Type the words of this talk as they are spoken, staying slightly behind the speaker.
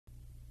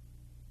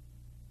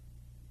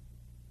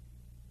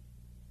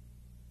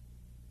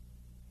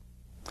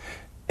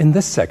In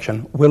this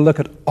section, we'll look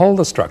at all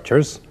the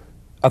structures,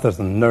 other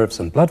than nerves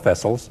and blood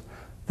vessels,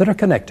 that are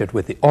connected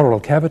with the oral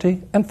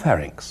cavity and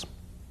pharynx.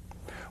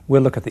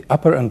 We'll look at the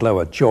upper and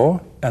lower jaw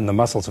and the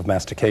muscles of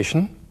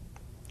mastication.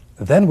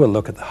 Then we'll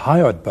look at the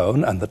hyoid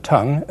bone and the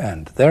tongue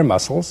and their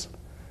muscles.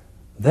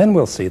 Then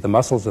we'll see the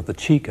muscles of the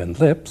cheek and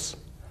lips,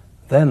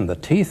 then the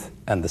teeth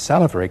and the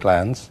salivary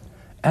glands,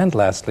 and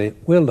lastly,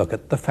 we'll look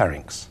at the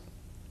pharynx.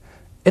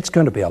 It's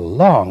going to be a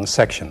long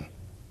section.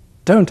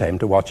 Don't aim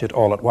to watch it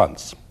all at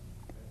once.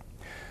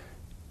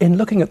 In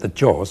looking at the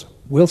jaws,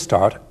 we'll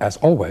start, as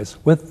always,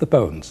 with the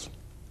bones.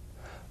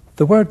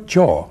 The word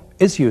jaw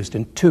is used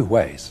in two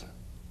ways.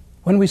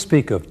 When we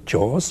speak of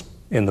jaws,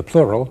 in the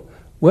plural,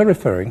 we're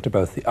referring to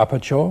both the upper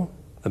jaw,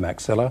 the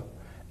maxilla,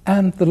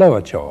 and the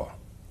lower jaw,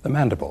 the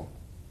mandible.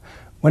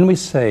 When we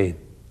say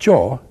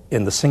jaw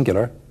in the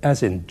singular,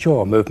 as in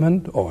jaw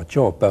movement or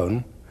jaw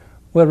bone,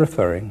 we're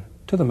referring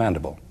to the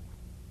mandible.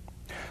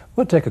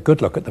 We'll take a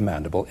good look at the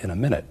mandible in a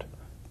minute.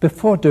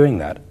 Before doing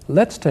that,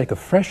 let's take a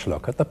fresh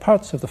look at the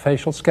parts of the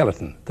facial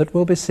skeleton that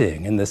we'll be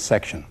seeing in this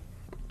section.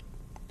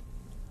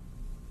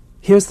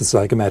 Here's the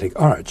zygomatic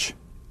arch,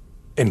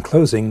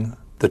 enclosing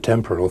the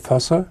temporal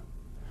fossa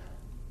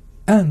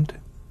and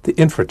the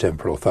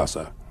infratemporal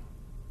fossa.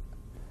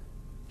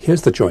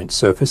 Here's the joint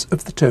surface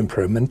of the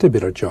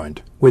temporomandibular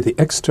joint, with the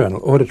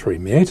external auditory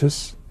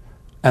meatus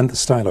and the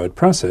styloid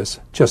process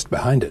just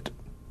behind it.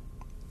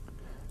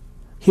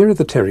 Here are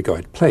the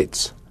pterygoid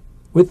plates,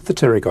 with the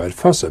pterygoid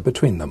fossa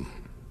between them.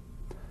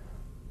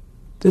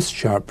 This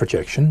sharp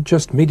projection,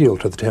 just medial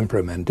to the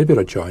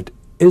temporomandibular joint,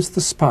 is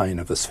the spine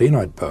of the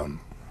sphenoid bone.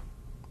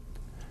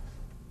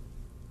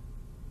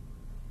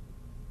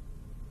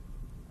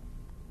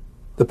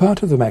 The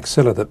part of the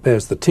maxilla that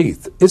bears the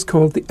teeth is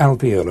called the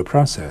alveolar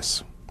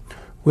process.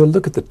 We'll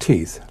look at the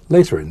teeth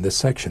later in this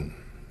section.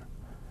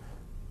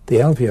 The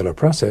alveolar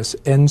process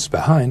ends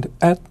behind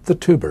at the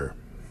tuber.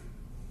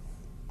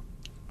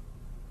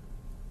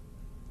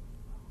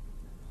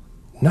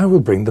 Now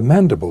we'll bring the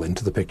mandible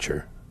into the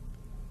picture.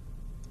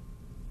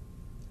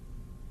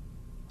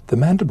 The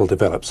mandible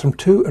develops from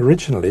two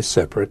originally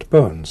separate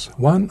bones,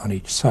 one on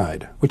each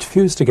side, which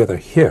fuse together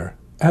here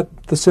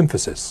at the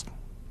symphysis.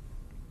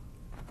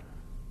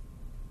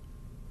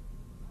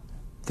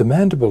 The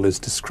mandible is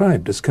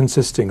described as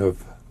consisting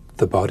of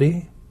the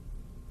body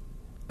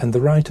and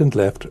the right and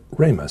left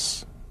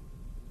ramus.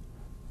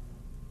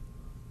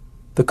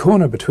 The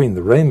corner between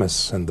the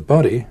ramus and the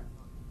body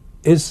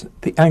is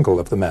the angle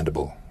of the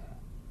mandible.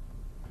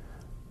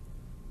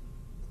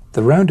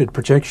 The rounded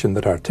projection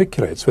that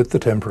articulates with the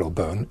temporal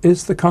bone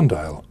is the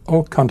condyle,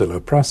 or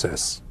condylar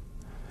process.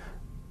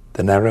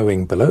 The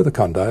narrowing below the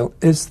condyle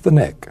is the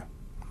neck.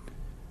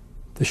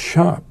 The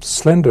sharp,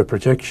 slender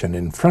projection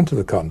in front of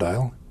the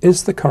condyle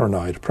is the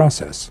coronoid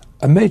process,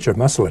 a major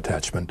muscle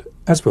attachment,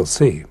 as we'll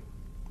see.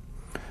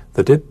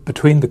 The dip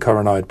between the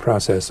coronoid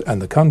process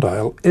and the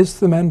condyle is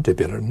the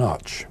mandibular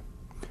notch.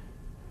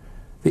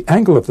 The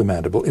angle of the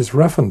mandible is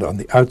roughened on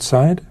the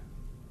outside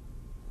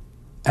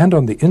and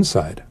on the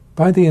inside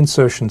by the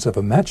insertions of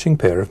a matching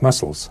pair of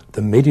muscles,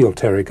 the medial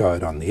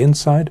pterygoid on the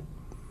inside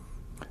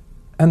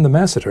and the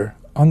masseter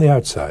on the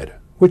outside,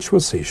 which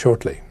we'll see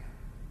shortly.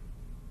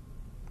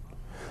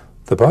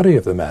 The body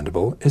of the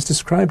mandible is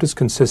described as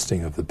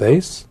consisting of the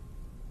base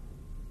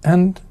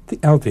and the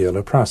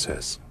alveolar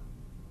process.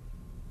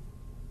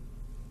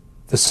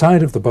 The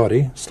side of the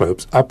body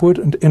slopes upward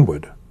and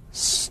inward,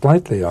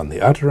 slightly on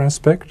the outer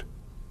aspect,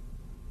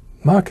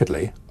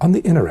 markedly on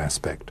the inner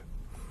aspect.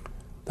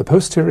 The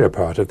posterior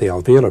part of the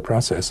alveolar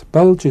process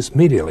bulges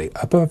medially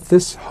above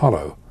this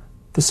hollow,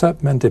 the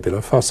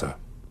submandibular fossa.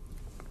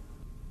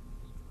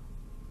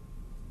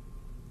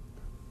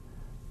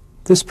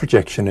 This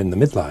projection in the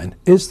midline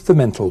is the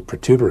mental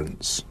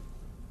protuberance.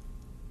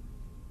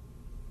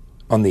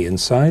 On the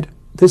inside,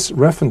 this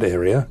roughened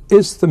area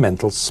is the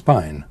mental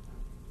spine.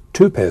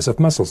 Two pairs of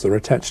muscles are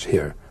attached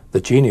here,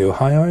 the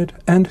geniohyoid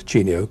and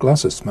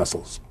genioglossus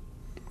muscles.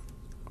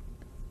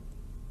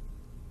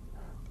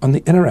 On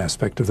the inner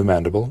aspect of the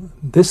mandible,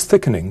 this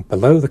thickening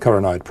below the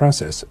coronoid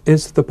process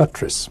is the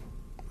buttress.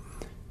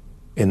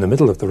 In the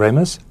middle of the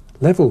ramus,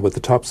 level with the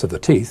tops of the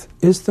teeth,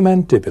 is the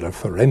mandibular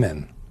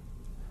foramen.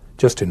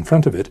 Just in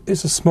front of it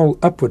is a small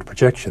upward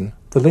projection,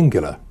 the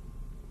lingula.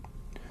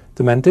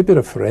 The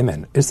mandibular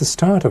foramen is the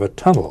start of a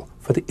tunnel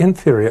for the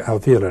inferior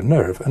alveolar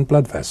nerve and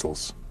blood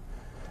vessels.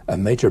 A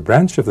major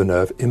branch of the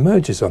nerve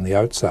emerges on the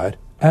outside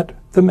at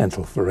the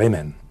mental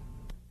foramen.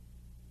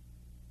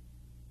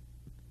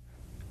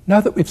 Now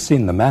that we've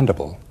seen the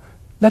mandible,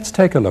 let's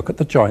take a look at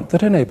the joint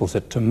that enables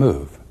it to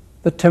move,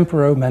 the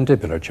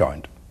temporomandibular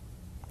joint.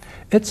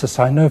 It's a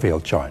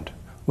synovial joint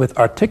with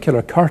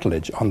articular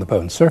cartilage on the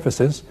bone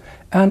surfaces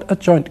and a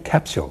joint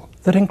capsule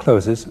that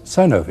encloses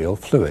synovial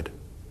fluid.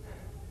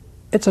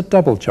 It's a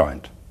double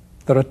joint.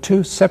 There are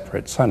two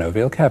separate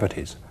synovial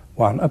cavities,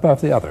 one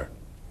above the other.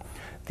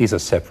 These are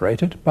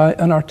separated by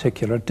an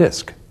articular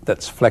disc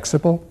that's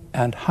flexible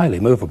and highly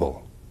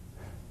movable.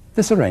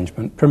 This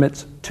arrangement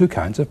permits two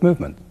kinds of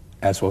movement,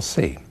 as we'll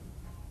see.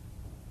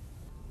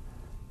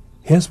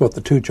 Here's what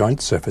the two joint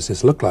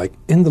surfaces look like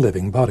in the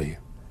living body.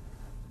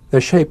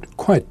 They're shaped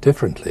quite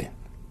differently.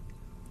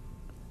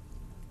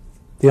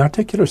 The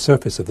articular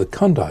surface of the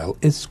condyle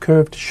is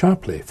curved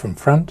sharply from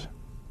front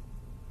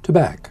to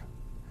back.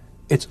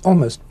 It's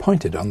almost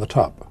pointed on the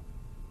top.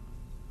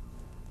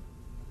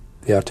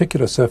 The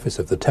articular surface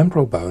of the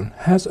temporal bone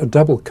has a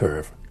double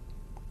curve.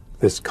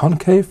 This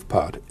concave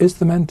part is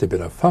the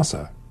mandibular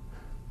fossa.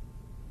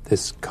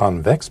 This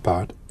convex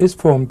part is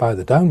formed by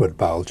the downward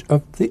bulge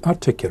of the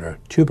articular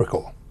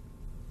tubercle.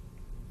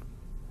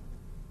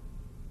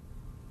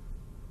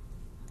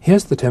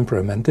 Here's the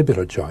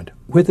temporomandibular joint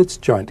with its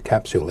joint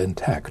capsule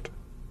intact.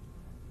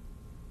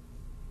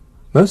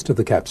 Most of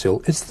the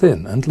capsule is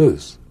thin and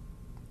loose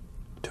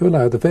to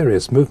allow the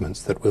various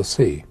movements that we'll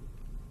see.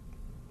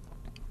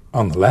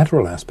 On the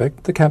lateral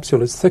aspect, the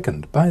capsule is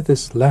thickened by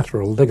this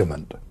lateral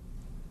ligament.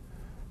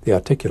 The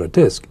articular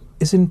disc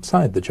is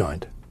inside the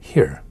joint,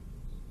 here.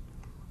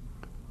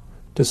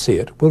 To see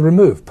it, we'll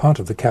remove part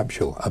of the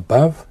capsule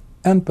above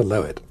and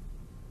below it.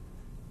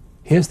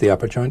 Here's the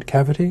upper joint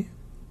cavity.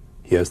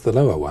 Here's the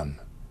lower one.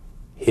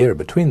 Here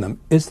between them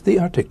is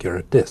the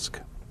articular disc.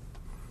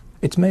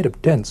 It's made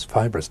of dense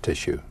fibrous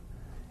tissue.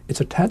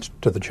 It's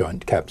attached to the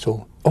joint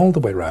capsule all the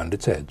way round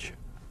its edge.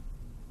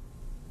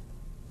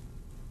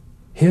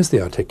 Here's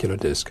the articular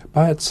disc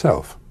by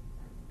itself.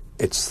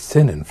 It's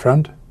thin in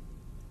front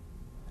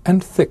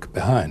and thick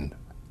behind.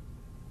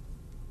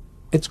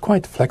 It's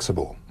quite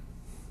flexible.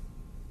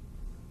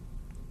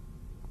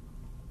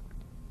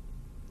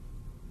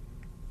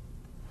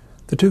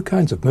 The two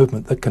kinds of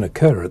movement that can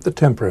occur at the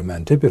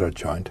temporomandibular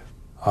joint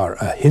are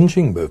a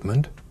hinging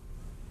movement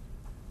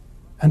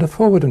and a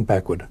forward and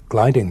backward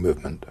gliding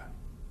movement.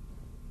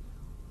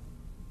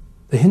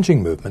 The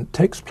hinging movement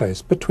takes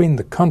place between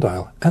the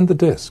condyle and the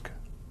disc.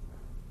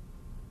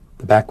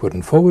 The backward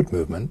and forward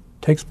movement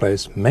takes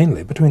place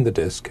mainly between the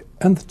disc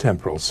and the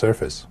temporal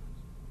surface.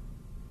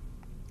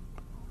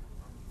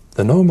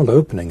 The normal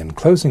opening and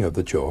closing of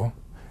the jaw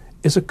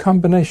is a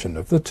combination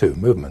of the two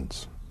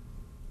movements.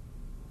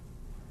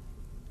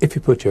 If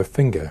you put your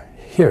finger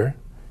here,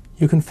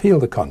 you can feel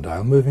the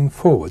condyle moving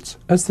forwards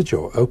as the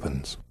jaw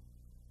opens.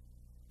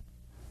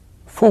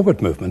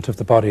 Forward movement of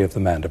the body of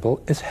the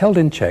mandible is held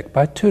in check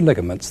by two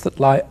ligaments that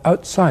lie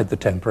outside the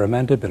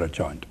temporomandibular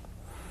joint.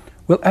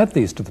 We'll add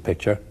these to the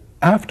picture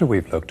after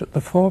we've looked at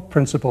the four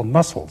principal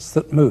muscles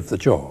that move the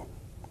jaw.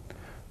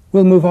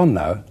 We'll move on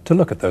now to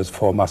look at those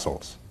four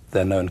muscles.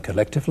 They're known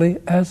collectively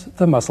as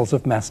the muscles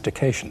of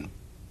mastication.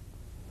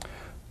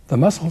 The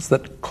muscles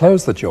that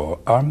close the jaw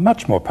are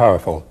much more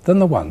powerful than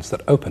the ones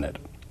that open it.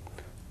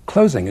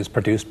 Closing is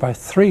produced by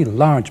three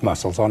large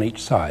muscles on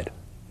each side: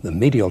 the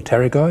medial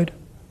pterygoid,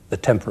 the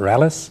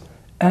temporalis,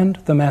 and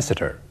the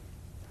masseter.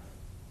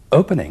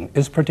 Opening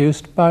is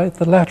produced by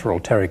the lateral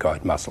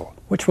pterygoid muscle,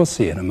 which we'll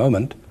see in a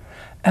moment,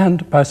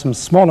 and by some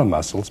smaller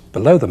muscles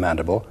below the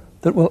mandible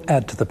that we'll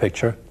add to the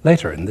picture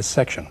later in this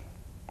section.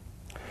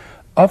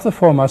 Of the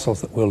four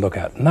muscles that we'll look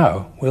at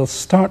now, we'll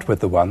start with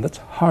the one that's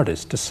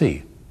hardest to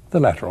see, the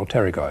lateral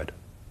pterygoid.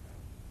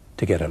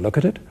 To get a look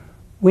at it,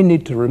 we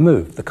need to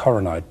remove the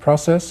coronoid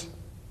process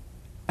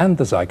and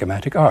the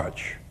zygomatic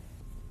arch.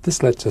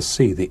 This lets us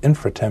see the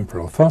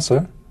infratemporal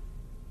fossa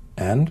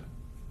and,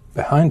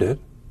 behind it,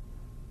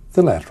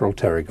 the lateral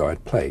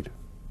pterygoid plate.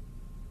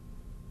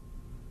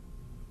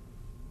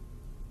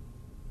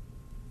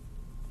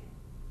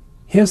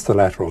 Here's the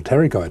lateral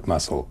pterygoid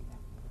muscle.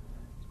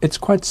 It's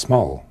quite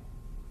small.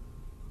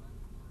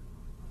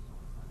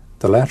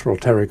 The lateral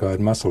pterygoid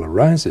muscle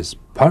arises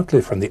partly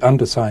from the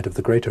underside of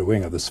the greater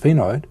wing of the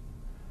sphenoid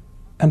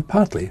and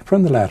partly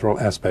from the lateral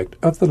aspect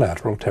of the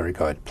lateral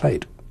pterygoid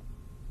plate.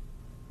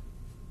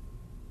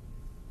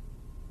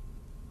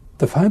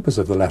 The fibers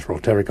of the lateral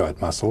pterygoid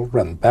muscle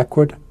run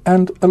backward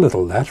and a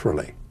little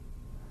laterally.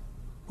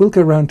 We'll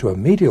go round to a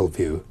medial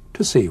view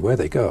to see where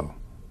they go.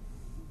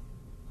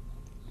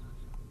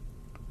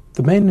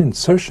 The main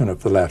insertion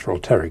of the lateral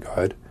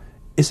pterygoid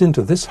is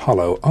into this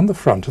hollow on the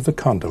front of the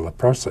condylar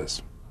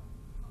process.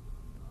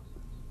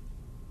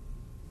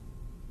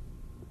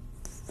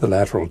 The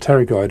lateral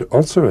pterygoid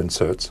also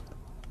inserts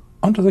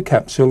onto the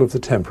capsule of the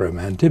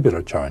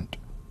temporomandibular joint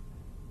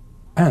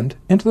and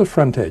into the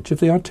front edge of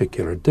the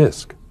articular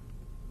disc.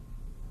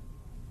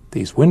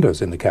 These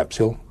windows in the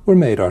capsule were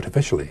made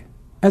artificially,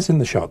 as in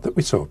the shot that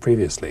we saw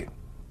previously.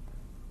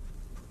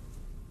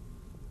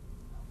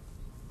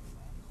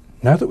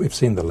 Now that we've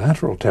seen the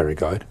lateral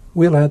pterygoid,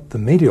 we'll add the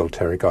medial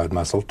pterygoid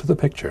muscle to the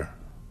picture.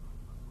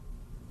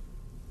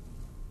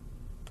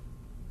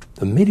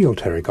 The medial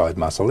pterygoid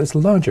muscle is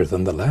larger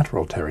than the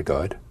lateral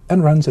pterygoid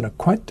and runs in a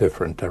quite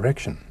different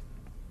direction.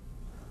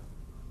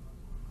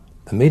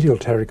 The medial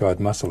pterygoid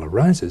muscle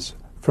arises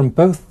from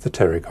both the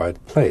pterygoid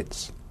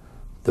plates,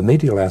 the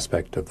medial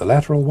aspect of the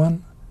lateral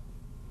one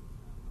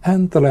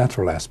and the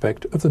lateral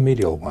aspect of the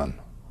medial one,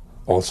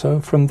 also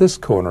from this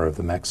corner of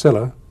the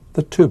maxilla,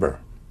 the tuber.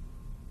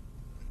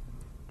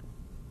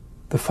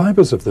 The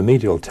fibers of the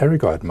medial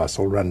pterygoid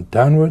muscle run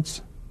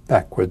downwards,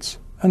 backwards,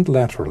 and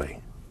laterally.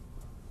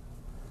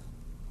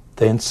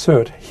 They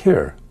insert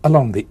here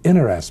along the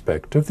inner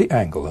aspect of the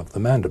angle of the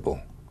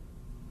mandible.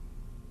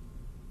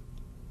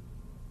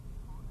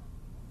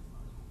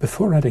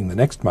 Before adding the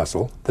next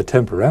muscle, the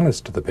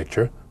temporalis, to the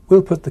picture,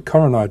 we'll put the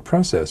coronoid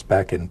process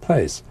back in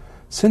place,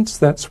 since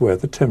that's where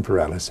the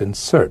temporalis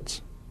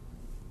inserts.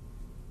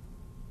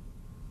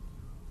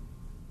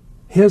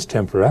 Here's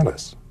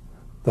temporalis,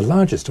 the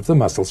largest of the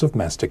muscles of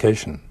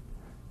mastication.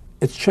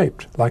 It's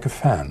shaped like a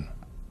fan.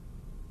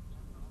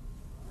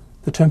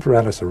 The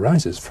temporalis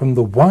arises from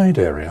the wide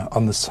area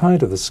on the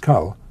side of the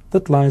skull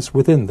that lies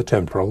within the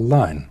temporal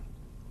line.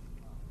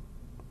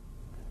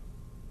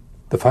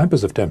 The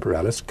fibers of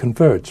temporalis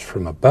converge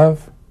from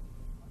above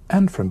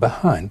and from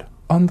behind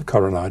on the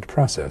coronoid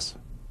process.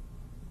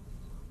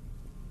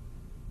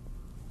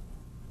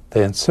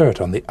 They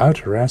insert on the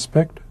outer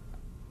aspect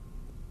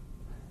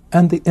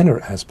and the inner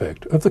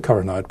aspect of the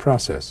coronoid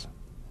process,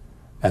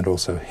 and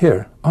also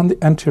here on the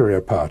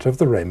anterior part of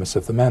the ramus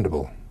of the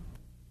mandible.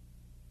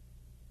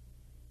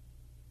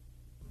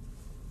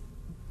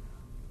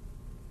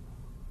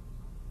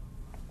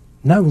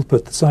 Now we'll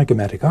put the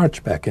zygomatic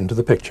arch back into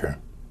the picture.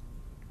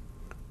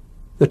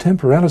 The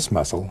temporalis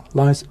muscle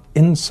lies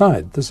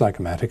inside the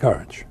zygomatic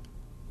arch.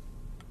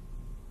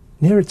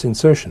 Near its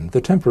insertion, the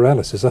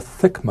temporalis is a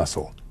thick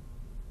muscle.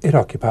 It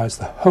occupies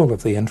the whole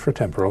of the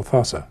infratemporal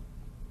fossa.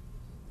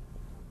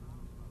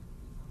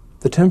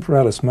 The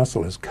temporalis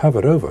muscle is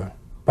covered over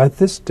by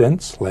this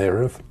dense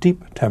layer of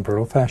deep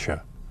temporal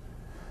fascia.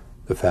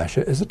 The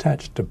fascia is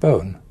attached to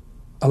bone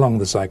along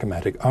the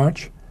zygomatic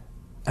arch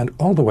and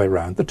all the way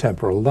round the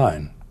temporal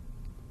line.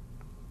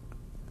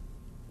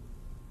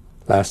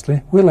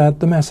 Lastly, we'll add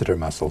the masseter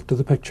muscle to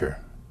the picture.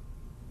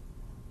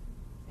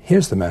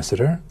 Here's the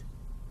masseter.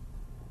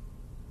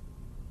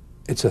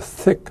 It's a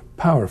thick,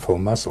 powerful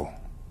muscle.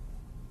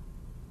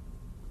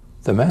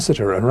 The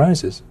masseter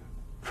arises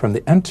from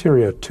the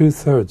anterior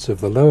 2/3 of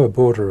the lower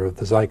border of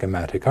the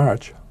zygomatic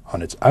arch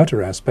on its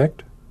outer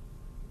aspect,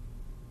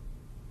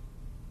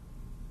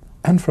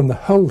 and from the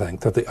whole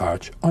length of the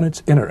arch on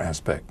its inner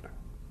aspect.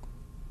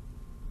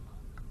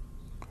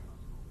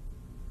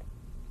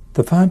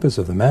 The fibers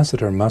of the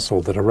masseter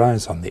muscle that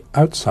arise on the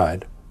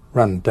outside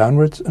run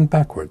downwards and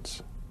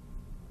backwards.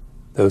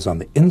 Those on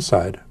the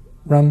inside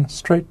run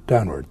straight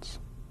downwards.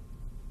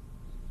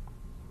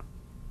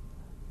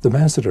 The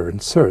masseter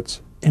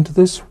inserts into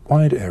this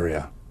wide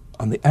area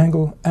on the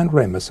angle and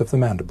ramus of the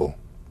mandible.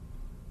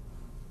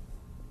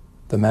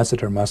 The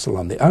masseter muscle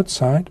on the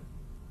outside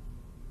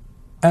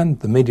and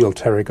the medial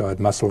pterygoid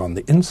muscle on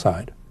the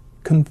inside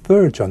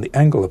converge on the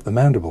angle of the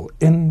mandible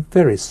in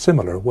very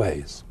similar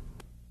ways.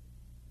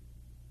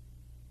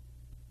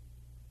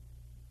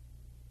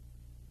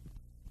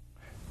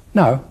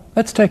 Now,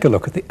 let's take a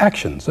look at the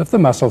actions of the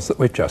muscles that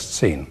we've just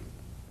seen.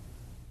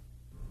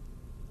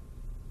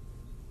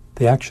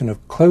 The action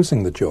of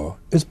closing the jaw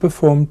is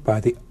performed by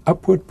the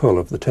upward pull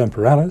of the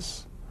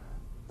temporalis,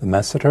 the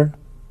masseter,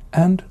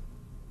 and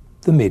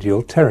the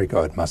medial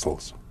pterygoid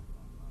muscles.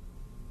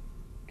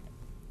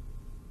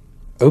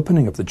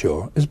 Opening of the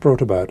jaw is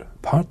brought about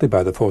partly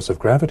by the force of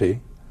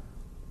gravity,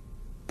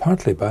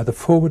 partly by the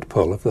forward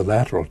pull of the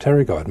lateral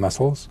pterygoid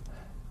muscles,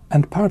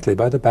 and partly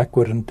by the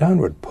backward and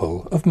downward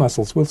pull of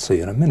muscles we'll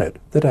see in a minute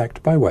that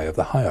act by way of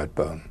the hyoid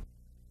bone.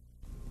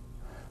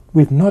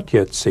 We've not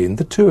yet seen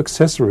the two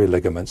accessory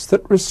ligaments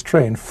that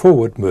restrain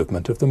forward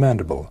movement of the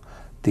mandible.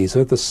 These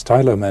are the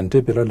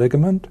stylomandibular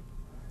ligament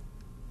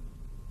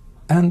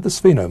and the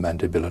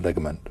sphenomandibular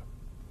ligament.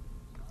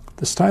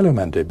 The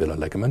stylomandibular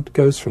ligament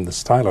goes from the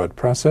styloid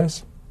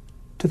process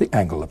to the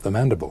angle of the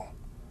mandible.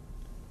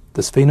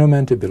 The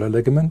sphenomandibular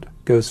ligament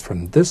goes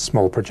from this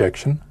small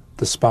projection,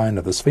 the spine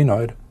of the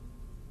sphenoid,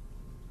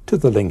 to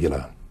the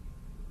lingula.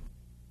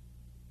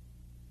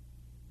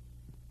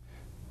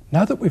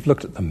 Now that we've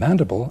looked at the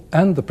mandible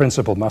and the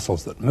principal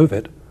muscles that move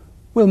it,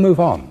 we'll move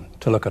on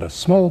to look at a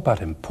small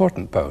but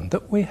important bone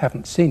that we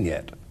haven't seen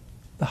yet,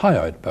 the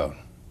hyoid bone.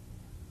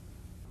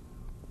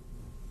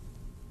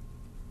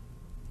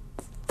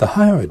 The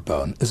hyoid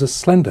bone is a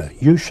slender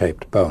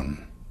U-shaped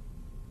bone.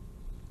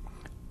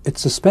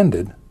 It's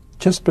suspended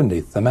just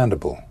beneath the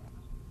mandible.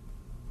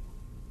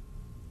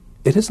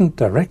 It isn't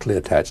directly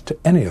attached to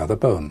any other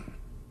bone.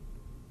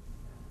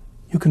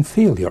 You can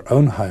feel your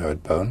own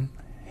hyoid bone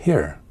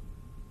here,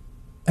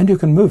 and you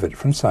can move it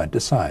from side to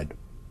side.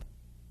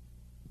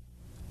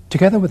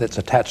 Together with its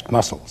attached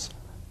muscles,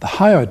 the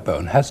hyoid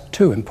bone has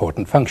two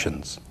important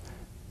functions.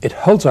 It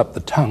holds up the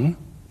tongue,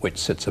 which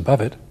sits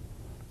above it,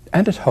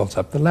 and it holds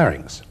up the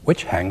larynx,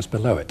 which hangs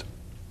below it.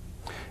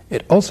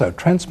 It also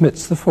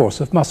transmits the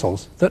force of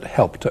muscles that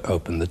help to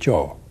open the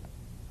jaw.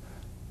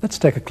 Let's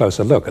take a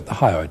closer look at the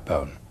hyoid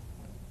bone.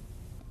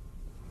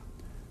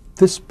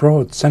 This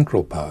broad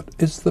central part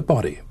is the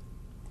body.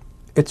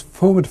 Its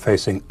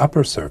forward-facing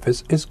upper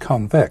surface is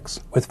convex,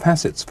 with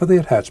facets for the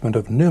attachment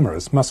of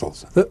numerous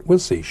muscles that we'll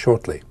see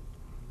shortly.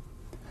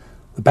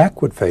 The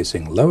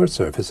backward-facing lower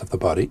surface of the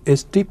body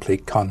is deeply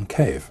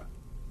concave.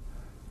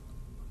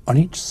 On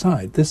each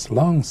side, this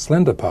long,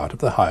 slender part of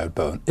the hyoid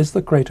bone is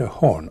the greater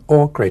horn,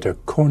 or greater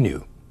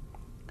cornu.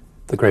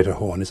 The greater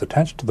horn is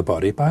attached to the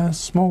body by a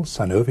small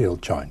synovial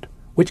joint,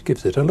 which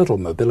gives it a little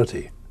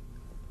mobility.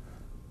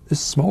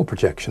 This small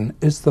projection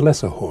is the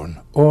lesser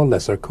horn, or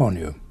lesser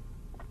cornu.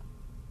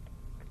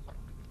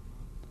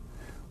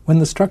 When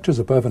the structures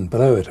above and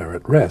below it are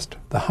at rest,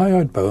 the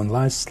hyoid bone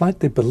lies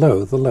slightly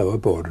below the lower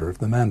border of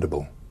the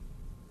mandible.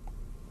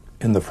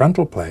 In the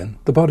frontal plane,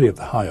 the body of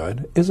the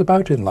hyoid is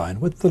about in line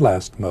with the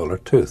last molar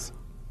tooth.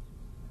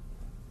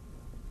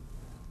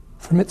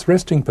 From its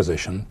resting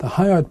position, the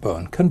hyoid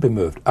bone can be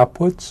moved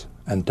upwards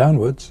and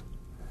downwards,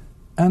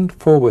 and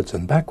forwards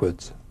and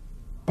backwards,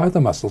 by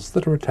the muscles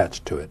that are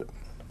attached to it.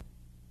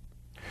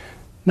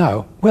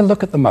 Now, we'll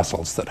look at the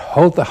muscles that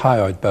hold the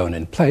hyoid bone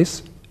in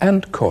place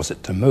and cause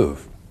it to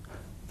move.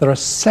 There are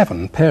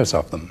 7 pairs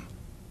of them.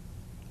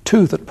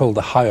 2 that pull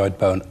the hyoid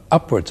bone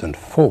upwards and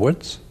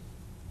forwards,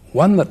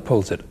 1 that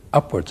pulls it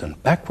upwards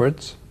and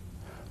backwards,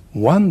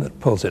 1 that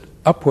pulls it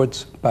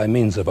upwards by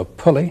means of a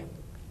pulley,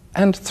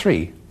 and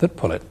 3 that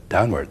pull it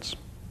downwards.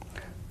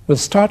 We'll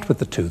start with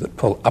the 2 that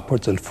pull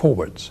upwards and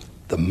forwards,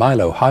 the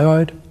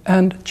mylohyoid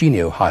and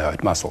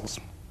geniohyoid muscles.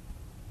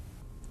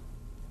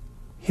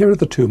 Here are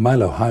the 2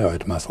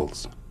 mylohyoid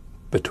muscles.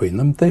 Between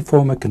them, they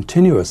form a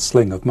continuous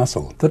sling of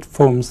muscle that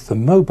forms the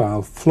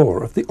mobile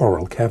floor of the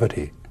oral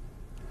cavity.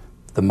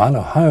 The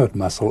mylohyoid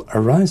muscle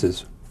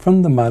arises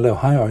from the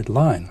mylohyoid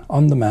line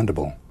on the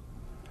mandible.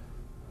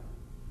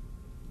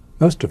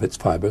 Most of its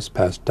fibers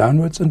pass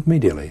downwards and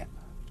medially,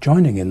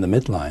 joining in the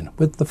midline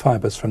with the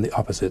fibers from the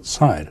opposite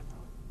side,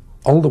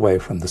 all the way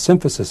from the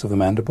symphysis of the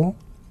mandible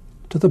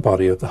to the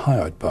body of the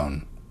hyoid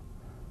bone.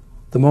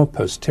 The more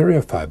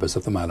posterior fibers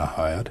of the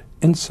mylohyoid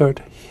insert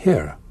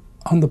here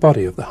on the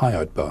body of the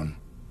hyoid bone.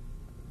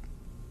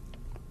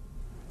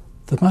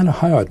 The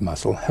mylohyoid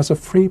muscle has a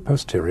free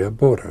posterior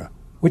border,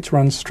 which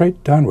runs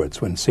straight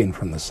downwards when seen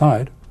from the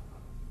side,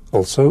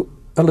 also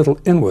a little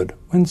inward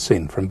when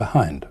seen from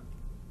behind.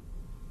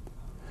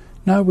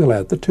 Now we'll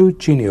add the 2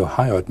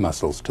 geniohyoid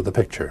muscles to the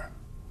picture.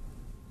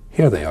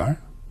 Here they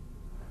are.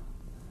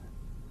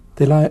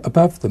 They lie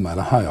above the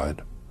mylohyoid.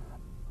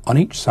 On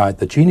each side,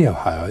 the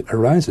geniohyoid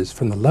arises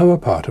from the lower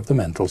part of the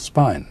mental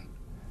spine.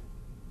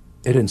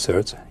 It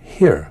inserts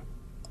here,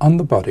 on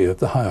the body of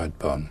the hyoid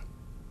bone.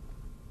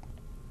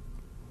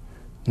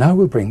 Now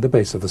we'll bring the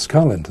base of the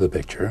skull into the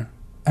picture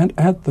and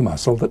add the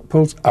muscle that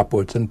pulls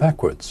upwards and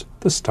backwards,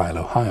 the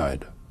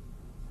stylohyoid.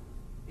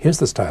 Here's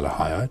the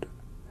stylohyoid.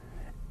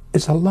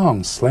 It's a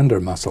long,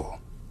 slender muscle.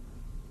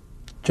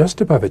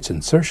 Just above its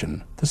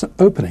insertion, there's an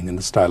opening in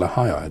the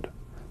stylohyoid.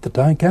 The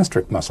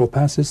digastric muscle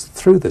passes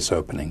through this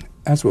opening,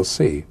 as we'll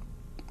see.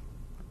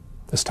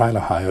 The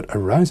stylohyoid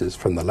arises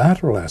from the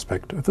lateral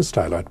aspect of the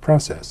styloid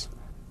process.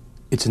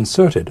 It's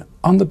inserted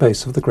on the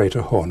base of the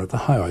greater horn of the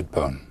hyoid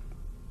bone.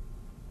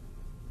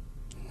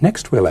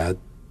 Next we'll add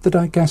the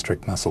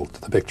digastric muscle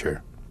to the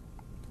picture.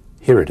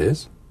 Here it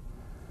is.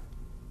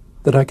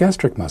 The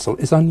digastric muscle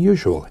is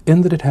unusual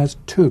in that it has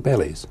 2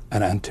 bellies,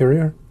 an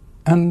anterior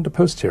and a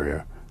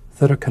posterior,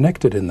 that are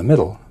connected in the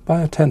middle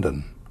by a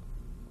tendon.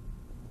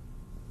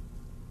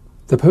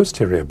 The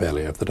posterior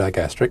belly of the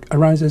digastric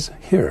arises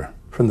here,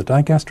 from the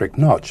digastric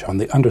notch on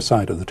the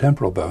underside of the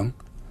temporal bone,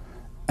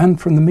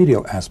 and from the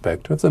medial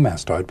aspect of the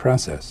mastoid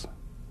process.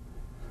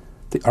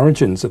 The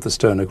origins of the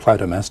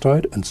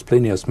sternocleidomastoid and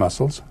splenius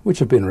muscles, which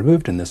have been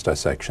removed in this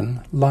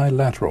dissection, lie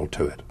lateral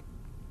to it.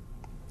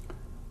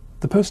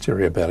 The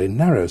posterior belly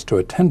narrows to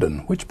a tendon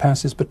which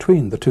passes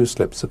between the 2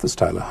 slips of the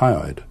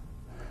stylohyoid.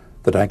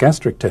 The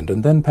digastric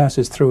tendon then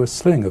passes through a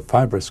sling of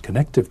fibrous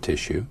connective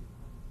tissue,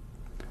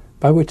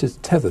 by which it's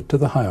tethered to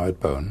the hyoid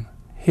bone,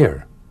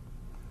 here.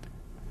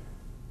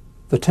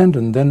 The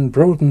tendon then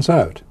broadens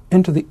out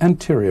into the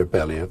anterior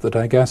belly of the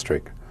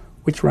digastric,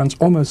 which runs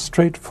almost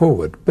straight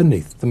forward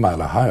beneath the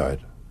mylohyoid.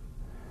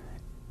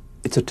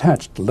 It's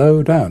attached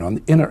low down on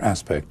the inner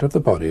aspect of the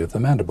body of the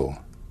mandible,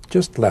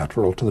 just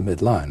lateral to the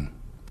midline.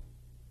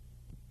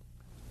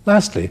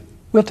 Lastly,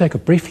 we'll take a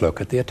brief look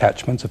at the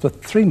attachments of the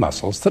 3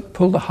 muscles that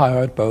pull the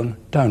hyoid bone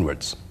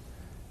downwards.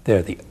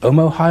 They're the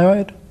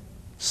omohyoid,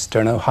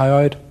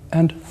 sternohyoid,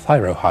 and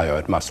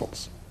thyrohyoid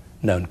muscles,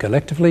 known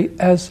collectively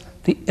as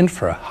the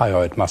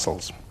infrahyoid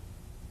muscles.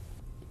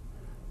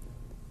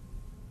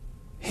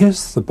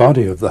 Here's the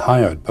body of the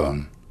hyoid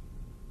bone.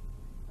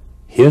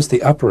 Here's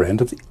the upper end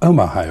of the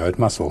omohyoid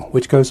muscle,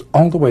 which goes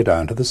all the way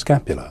down to the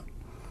scapula.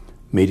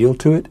 Medial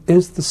to it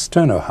is the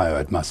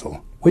sternohyoid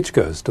muscle, which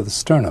goes to the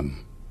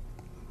sternum.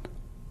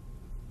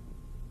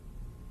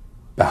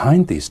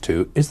 Behind these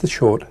 2 is the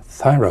short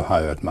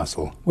thyrohyoid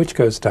muscle, which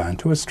goes down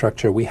to a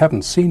structure we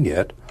haven't seen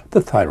yet,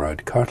 the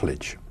thyroid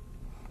cartilage.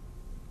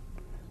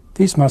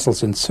 These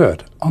muscles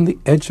insert on the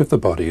edge of the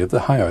body of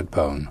the hyoid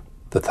bone,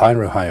 the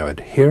thyrohyoid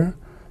here,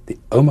 the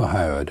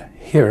omohyoid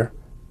here,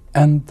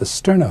 and the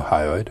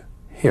sternohyoid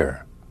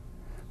here.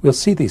 We'll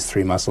see these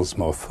 3 muscles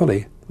more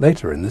fully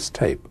later in this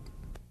tape.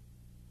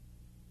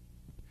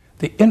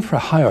 The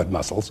infrahyoid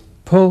muscles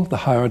pull the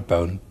hyoid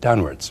bone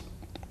downwards.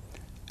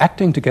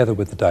 Acting together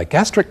with the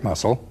digastric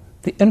muscle,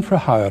 the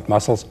infrahyoid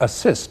muscles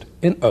assist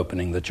in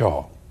opening the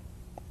jaw.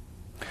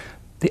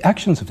 The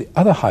actions of the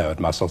other hyoid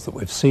muscles that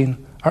we've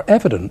seen are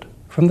evident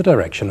from the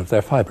direction of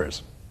their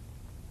fibers.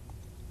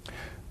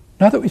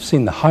 Now that we've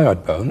seen the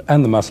hyoid bone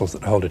and the muscles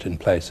that hold it in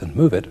place and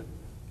move it,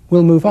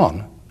 we'll move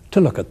on to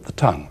look at the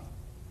tongue.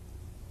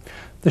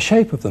 The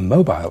shape of the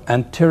mobile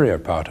anterior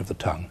part of the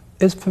tongue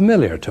is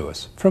familiar to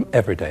us from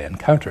everyday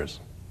encounters.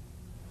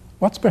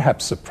 What's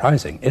perhaps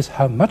surprising is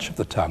how much of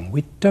the tongue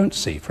we don't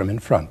see from in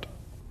front.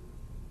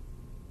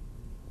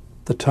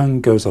 The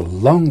tongue goes a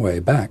long way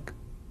back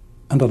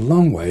and a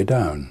long way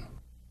down.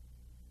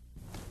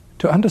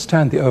 To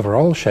understand the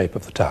overall shape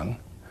of the tongue,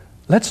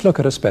 let's look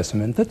at a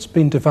specimen that's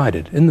been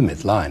divided in the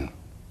midline.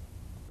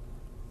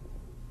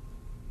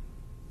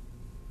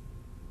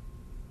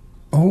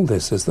 All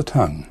this is the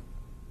tongue,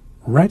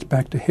 right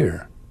back to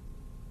here.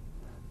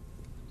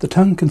 The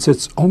tongue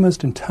consists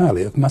almost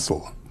entirely of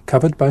muscle,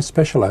 covered by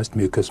specialized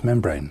mucous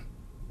membrane.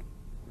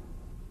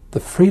 The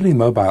freely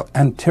mobile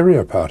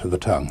anterior part of the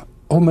tongue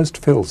almost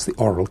fills the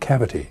oral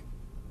cavity.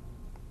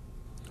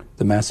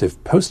 The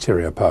massive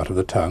posterior part of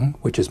the tongue,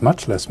 which is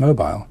much less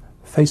mobile,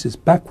 faces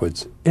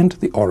backwards into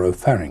the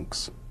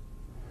oropharynx.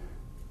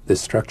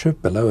 This structure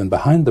below and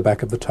behind the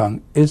back of the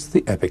tongue is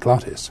the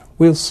epiglottis.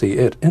 We'll see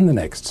it in the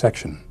next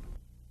section.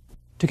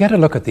 To get a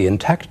look at the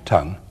intact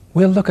tongue,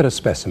 we'll look at a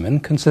specimen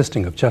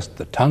consisting of just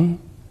the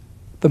tongue,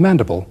 the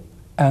mandible,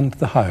 and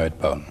the hyoid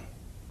bone.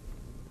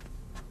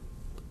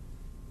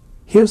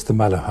 Here's the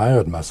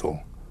mylohyoid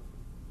muscle.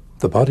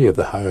 The body of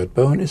the hyoid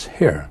bone is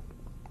here.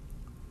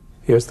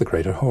 Here's the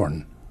greater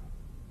horn.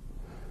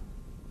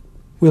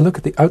 We'll look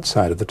at the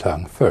outside of the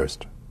tongue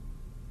first.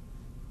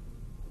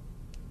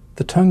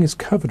 The tongue is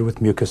covered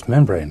with mucous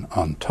membrane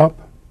on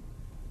top,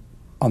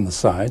 on the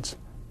sides,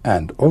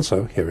 and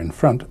also here in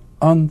front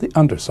on the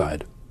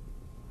underside.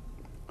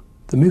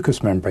 The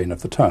mucous membrane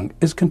of the tongue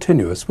is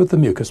continuous with the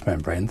mucous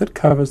membrane that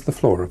covers the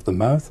floor of the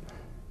mouth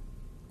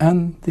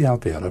and the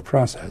alveolar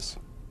process.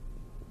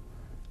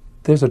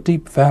 There's a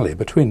deep valley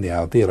between the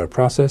alveolar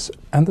process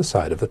and the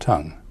side of the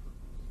tongue.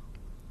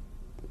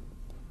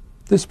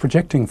 This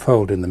projecting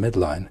fold in the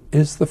midline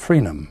is the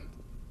frenum.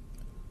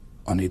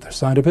 On either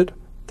side of it,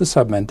 the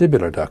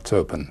submandibular ducts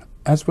open,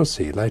 as we'll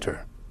see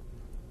later.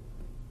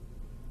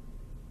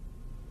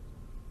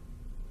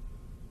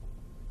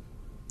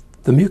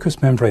 The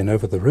mucous membrane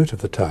over the root of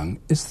the tongue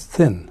is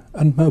thin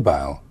and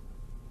mobile.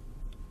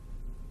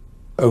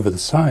 Over the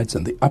sides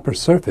and the upper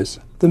surface,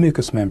 the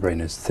mucous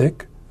membrane is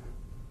thick,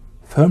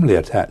 firmly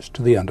attached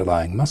to the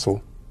underlying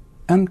muscle,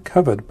 and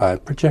covered by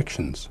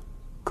projections,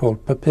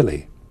 called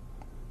papillae.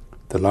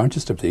 The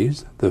largest of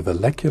these, the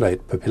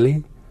valleculate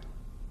papillae,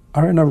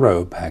 are in a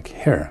row back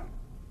here.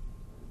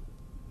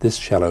 This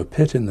shallow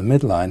pit in the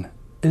midline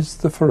is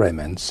the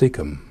foramen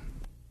caecum.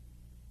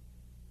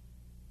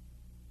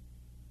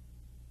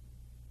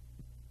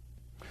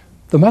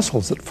 The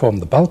muscles that form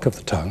the bulk of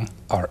the tongue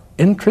are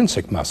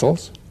intrinsic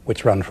muscles,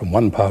 which run from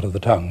one part of the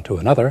tongue to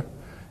another,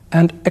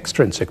 and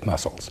extrinsic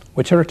muscles,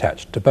 which are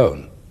attached to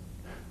bone.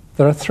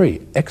 There are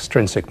 3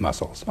 extrinsic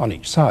muscles on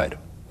each side.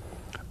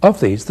 Of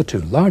these, the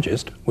 2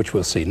 largest, which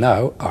we'll see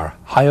now, are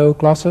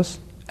hyoglossus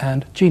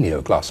and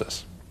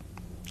genioglossus.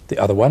 The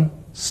other one,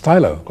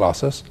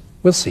 styloglossus,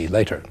 we'll see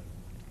later.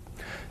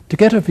 To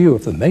get a view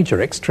of the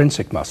major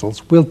extrinsic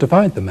muscles, we'll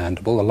divide the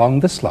mandible along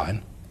this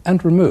line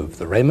and remove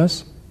the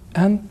ramus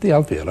and the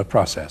alveolar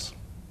process.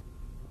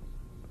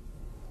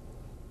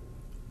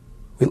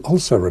 We'll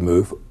also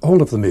remove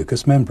all of the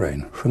mucous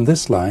membrane from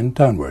this line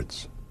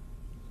downwards.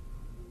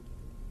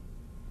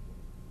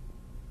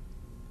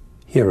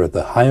 Here are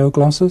the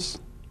hyoglossus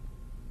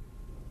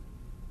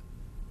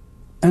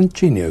and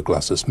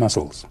genioglossus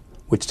muscles,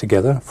 which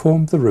together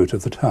form the root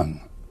of the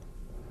tongue.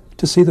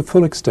 To see the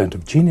full extent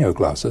of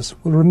genioglossus,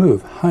 we'll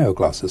remove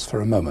hyoglossus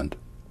for a moment.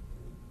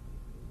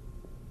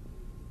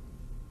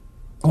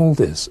 All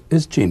this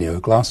is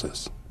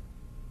genioglossus.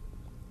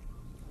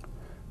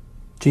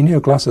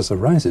 Genioglossus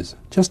arises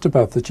just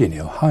above the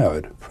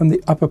geniohyoid from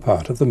the upper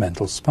part of the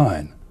mental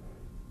spine.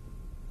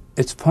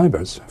 Its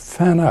fibers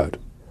fan out,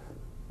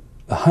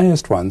 the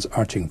highest ones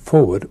arching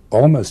forward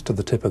almost to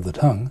the tip of the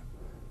tongue,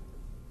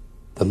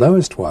 the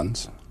lowest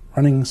ones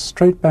running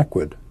straight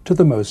backward to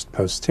the most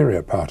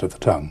posterior part of the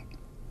tongue.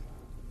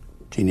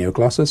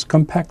 Genioglossus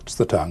compacts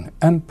the tongue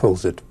and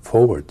pulls it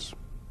forwards.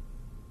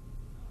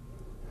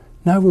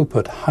 Now we'll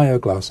put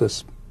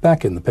hyoglossus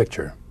back in the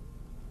picture.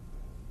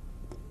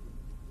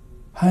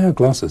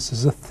 Hyoglossus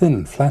is a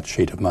thin, flat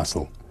sheet of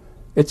muscle.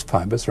 Its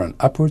fibers run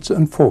upwards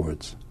and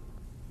forwards.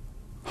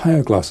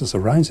 Hyoglossus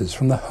arises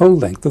from the whole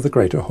length of the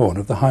greater horn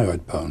of the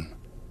hyoid bone.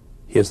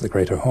 Here's the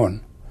greater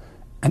horn,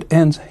 and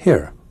ends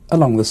here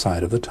along the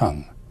side of the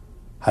tongue.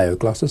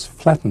 Hyoglossus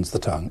flattens the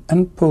tongue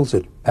and pulls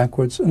it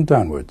backwards and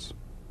downwards.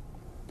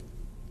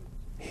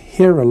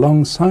 Here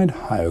alongside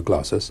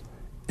hyoglossus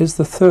is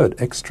the 3rd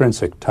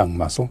extrinsic tongue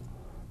muscle,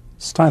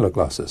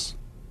 styloglossus,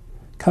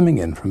 coming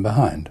in from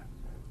behind.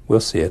 We'll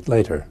see it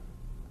later.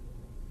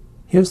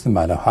 Here's the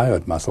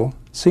mylohyoid muscle,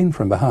 seen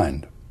from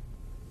behind.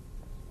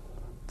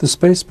 The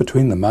space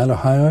between the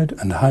mylohyoid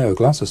and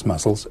hyoglossus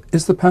muscles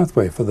is the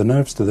pathway for the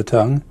nerves to the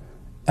tongue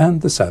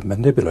and the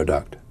submandibular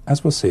duct,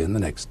 as we'll see in the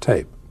next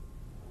tape.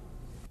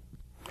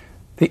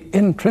 The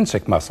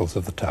intrinsic muscles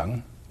of the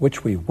tongue,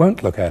 which we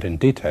won't look at in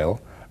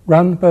detail,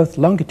 run both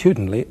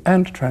longitudinally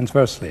and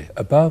transversely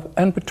above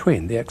and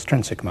between the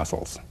extrinsic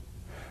muscles.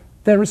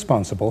 They're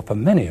responsible for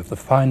many of the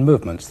fine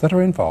movements that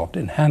are involved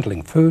in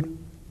handling food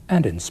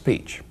and in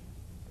speech.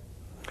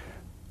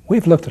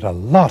 We've looked at a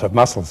lot of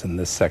muscles in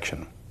this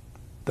section: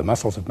 the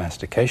muscles of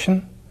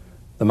mastication,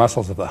 the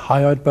muscles of the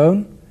hyoid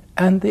bone,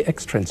 and the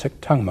extrinsic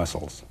tongue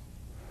muscles.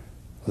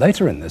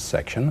 Later in this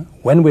section,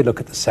 when we look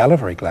at the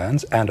salivary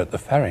glands and at the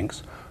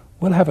pharynx,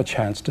 we'll have a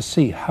chance to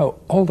see how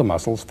all the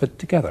muscles fit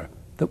together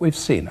that we've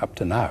seen up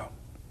to now.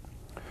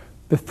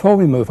 Before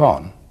we move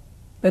on,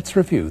 let's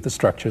review the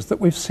structures that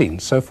we've seen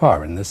so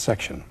far in this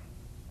section.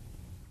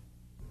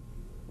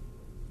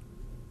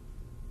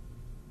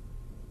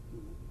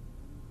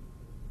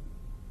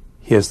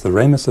 Here's the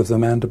ramus of the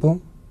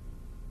mandible.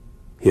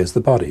 Here's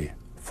the body,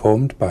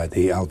 formed by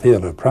the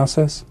alveolar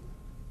process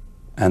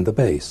and the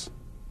base.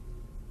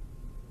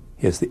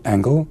 Here's the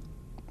angle,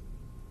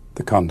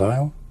 the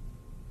condyle,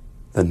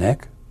 the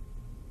neck,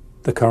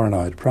 the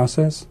coronoid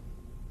process,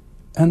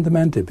 and the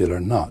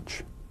mandibular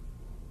notch.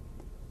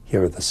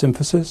 Here are the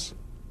symphysis,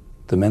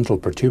 the mental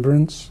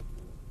protuberance,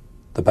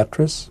 the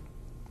buttress,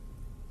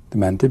 the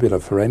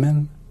mandibular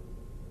foramen,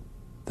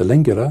 the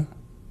lingula,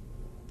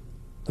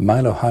 the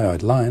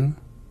mylohyoid line,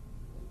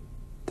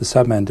 the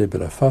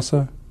submandibular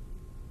fossa,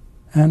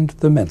 and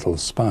the mental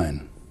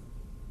spine.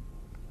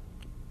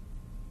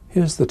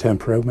 Here's the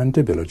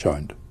temporomandibular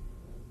joint,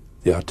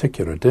 the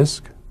articular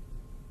disc,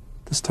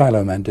 the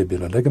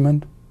stylomandibular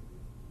ligament,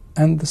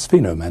 and the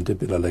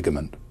sphenomandibular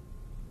ligament.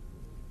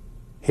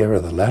 Here are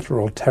the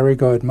lateral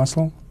pterygoid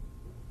muscle,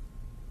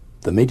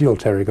 the medial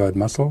pterygoid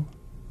muscle,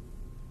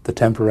 the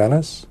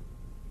temporalis,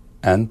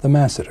 and the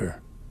masseter.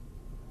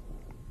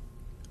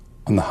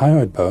 On the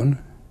hyoid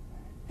bone,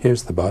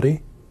 here's the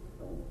body,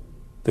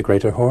 the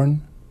greater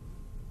horn,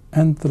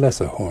 and the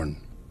lesser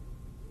horn.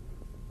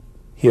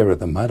 Here are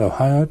the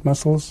mylohyoid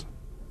muscles,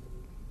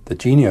 the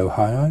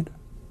geniohyoid,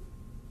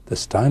 the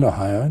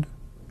stylohyoid,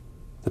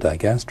 the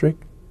digastric,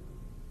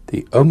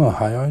 the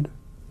omohyoid,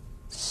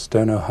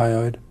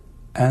 sternohyoid,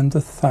 and the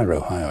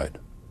thyrohyoid.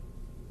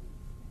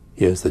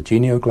 Here's the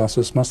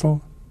genioglossus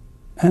muscle,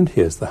 and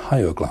here's the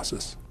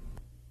hyoglossus.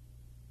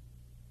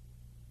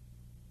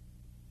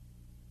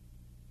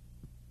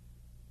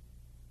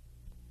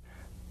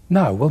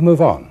 Now we'll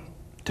move on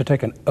to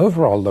take an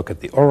overall look at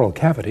the oral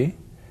cavity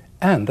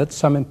and at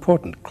some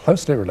important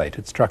closely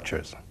related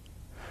structures.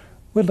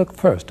 We'll look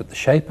first at the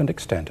shape and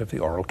extent of the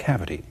oral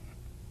cavity.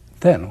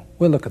 Then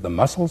we'll look at the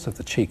muscles of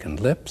the cheek and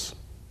lips,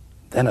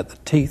 then at the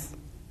teeth,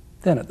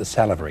 then at the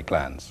salivary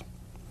glands.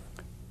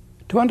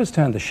 To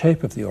understand the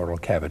shape of the oral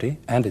cavity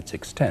and its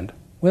extent,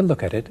 we'll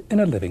look at it in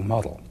a living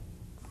model.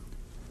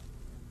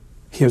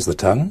 Here's the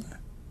tongue,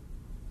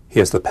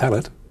 here's the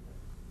palate,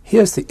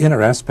 here's the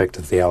inner aspect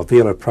of the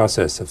alveolar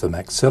process of the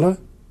maxilla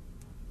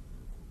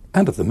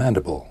and of the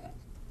mandible.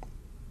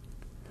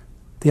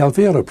 The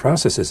alveolar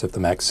processes of the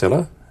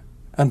maxilla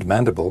and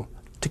mandible,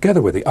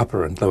 together with the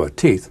upper and lower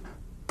teeth,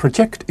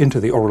 project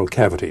into the oral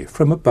cavity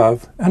from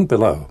above and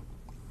below.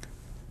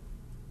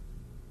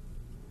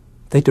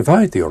 They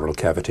divide the oral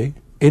cavity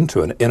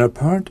into an inner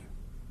part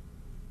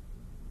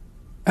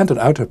and an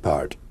outer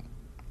part.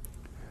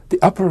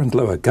 The upper and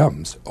lower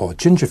gums, or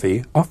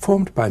gingivae, are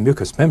formed by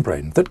mucous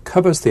membrane that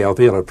covers the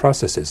alveolar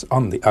processes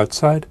on the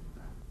outside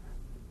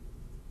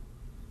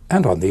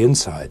and on the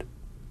inside.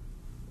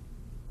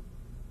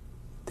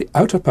 The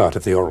outer part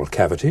of the oral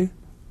cavity,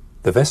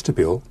 the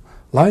vestibule,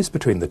 lies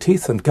between the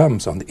teeth and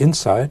gums on the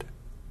inside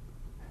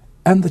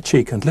and the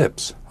cheek and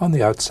lips on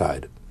the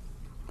outside.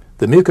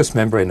 The mucous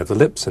membrane of the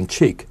lips and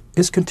cheek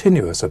is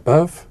continuous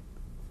above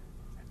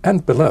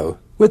and below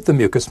with the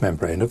mucous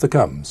membrane of the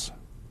gums.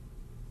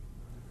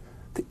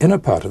 The inner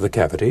part of the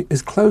cavity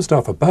is closed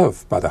off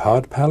above by the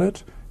hard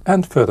palate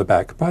and further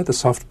back by the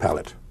soft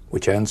palate,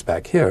 which ends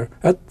back here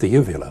at the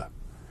uvula.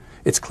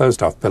 It's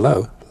closed off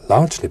below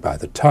largely by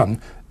the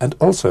tongue and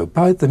also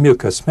by the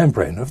mucous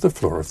membrane of the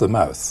floor of the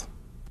mouth.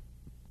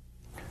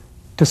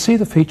 To see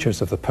the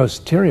features of the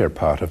posterior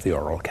part of the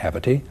oral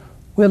cavity,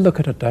 we'll look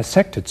at a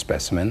dissected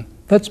specimen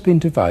that's been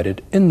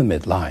divided in the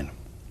midline.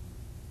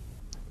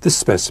 This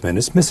specimen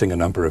is missing a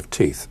number of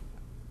teeth.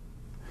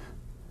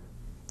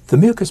 The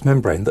mucous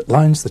membrane that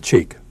lines the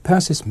cheek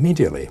passes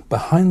medially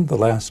behind the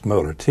last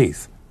molar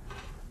teeth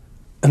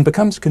and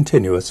becomes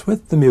continuous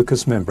with the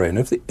mucous membrane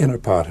of the inner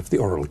part of the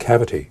oral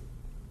cavity.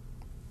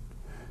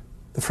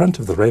 The front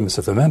of the ramus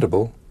of the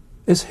mandible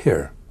is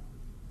here.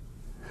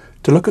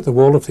 To look at the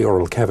wall of the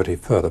oral cavity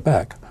further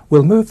back,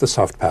 we'll move the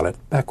soft palate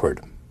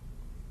backward.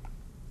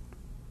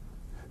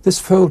 This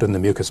fold in the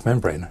mucous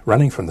membrane,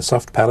 running from the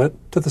soft palate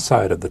to the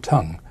side of the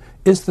tongue,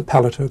 is the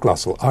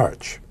palatoglossal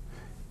arch.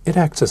 It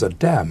acts as a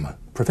dam,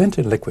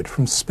 preventing liquid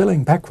from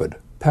spilling backward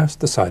past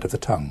the side of the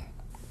tongue.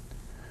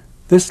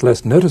 This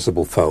less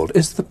noticeable fold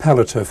is the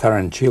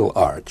palatopharyngeal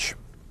arch.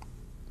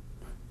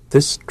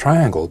 This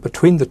triangle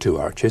between the two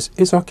arches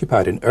is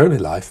occupied in early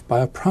life by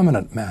a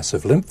prominent mass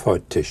of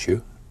lymphoid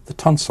tissue, the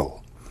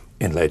tonsil.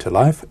 In later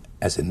life,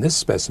 as in this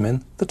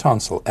specimen, the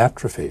tonsil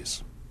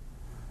atrophies.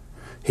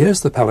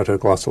 Here's the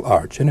palatoglossal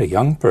arch in a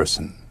young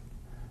person.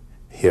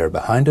 Here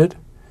behind it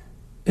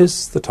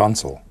is the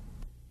tonsil.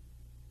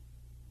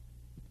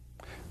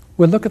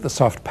 We'll look at the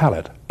soft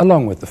palate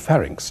along with the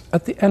pharynx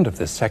at the end of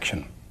this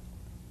section.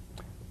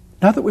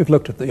 Now that we've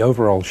looked at the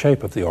overall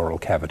shape of the oral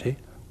cavity,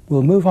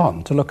 we'll move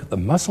on to look at the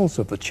muscles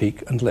of the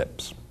cheek and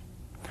lips.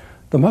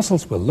 The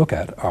muscles we'll look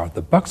at are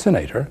the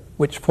buccinator,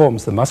 which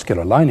forms the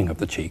muscular lining of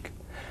the cheek,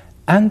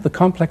 and the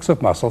complex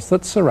of muscles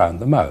that surround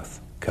the mouth,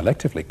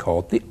 collectively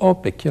called the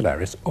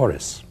orbicularis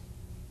oris.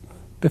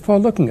 Before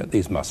looking at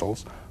these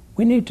muscles,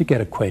 we need to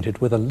get acquainted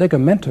with a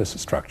ligamentous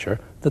structure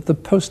that the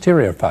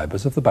posterior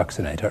fibers of the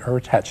buccinator are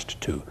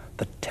attached to,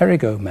 the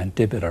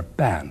pterygomandibular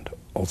band,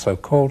 also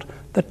called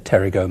the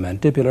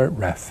pterygomandibular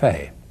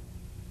raphe.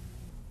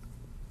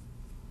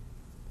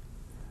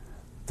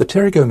 The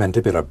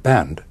pterygomandibular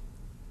band,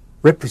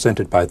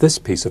 represented by this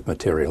piece of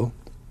material,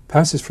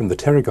 passes from the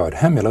pterygod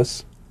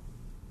hamulus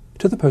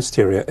to the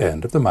posterior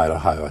end of the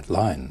mylohyoid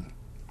line.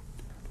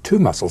 Two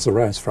muscles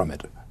arise from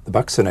it, the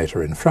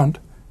buccinator in front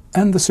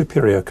and the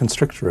superior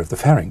constrictor of the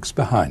pharynx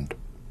behind.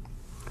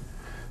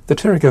 The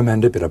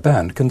pterygomandibular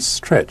band can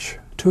stretch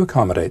to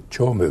accommodate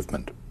jaw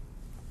movement.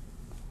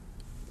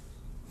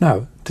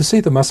 Now, to see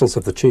the muscles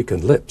of the cheek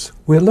and lips,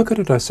 we'll look at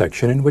a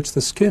dissection in which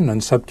the skin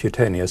and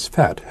subcutaneous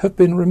fat have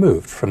been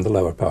removed from the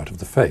lower part of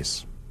the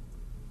face.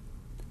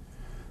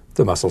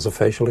 The muscles of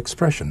facial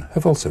expression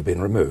have also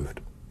been removed.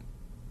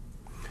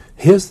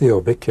 Here's the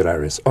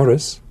orbicularis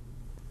oris.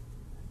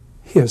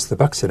 Here's the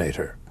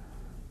buccinator.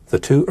 The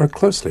two are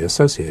closely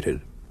associated.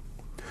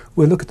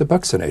 We'll look at the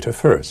buccinator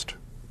first.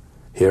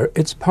 Here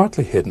it's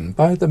partly hidden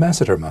by the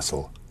masseter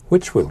muscle,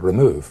 which we'll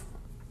remove.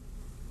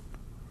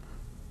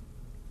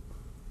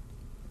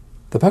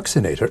 The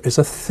buccinator is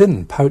a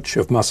thin pouch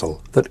of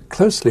muscle that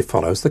closely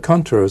follows the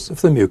contours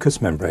of the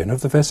mucous membrane of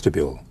the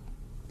vestibule.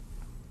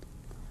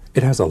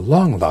 It has a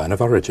long line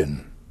of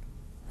origin.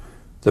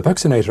 The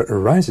buccinator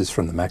arises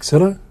from the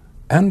maxilla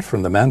and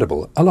from the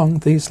mandible along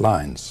these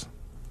lines.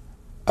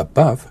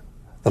 Above,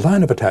 the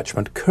line of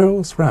attachment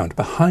curls round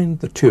behind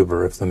the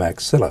tuber of the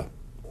maxilla.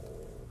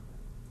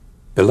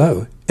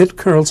 Below, it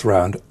curls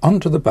round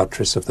onto the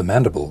buttress of the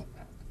mandible.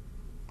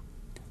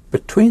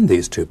 Between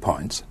these 2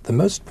 points, the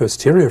most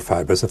posterior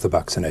fibers of the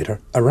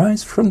buccinator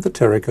arise from the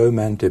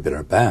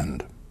pterygomandibular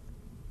band.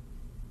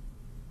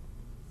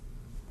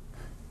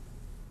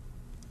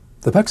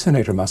 The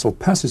buccinator muscle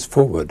passes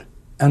forward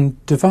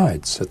and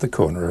divides at the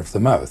corner of the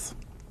mouth.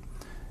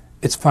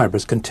 Its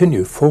fibers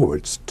continue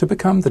forwards to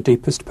become the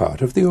deepest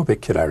part of the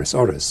orbicularis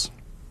oris.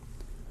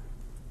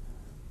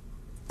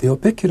 The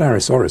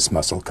orbicularis oris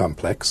muscle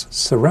complex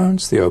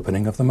surrounds the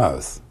opening of the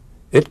mouth.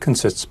 It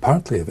consists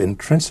partly of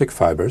intrinsic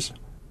fibers,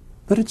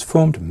 but it's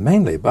formed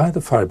mainly by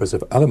the fibers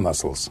of other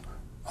muscles,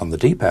 on the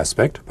deep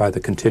aspect by the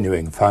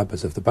continuing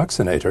fibers of the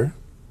buccinator,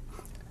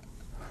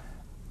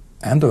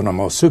 and on a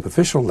more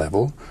superficial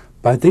level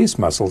by these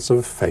muscles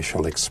of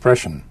facial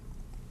expression.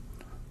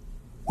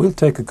 We'll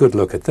take a good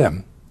look at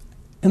them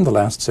in the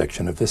last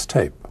section of this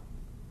tape.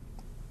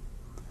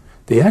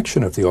 The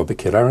action of the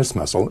orbicularis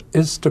muscle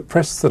is to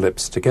press the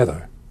lips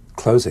together,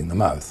 closing the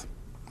mouth.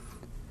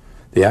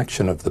 The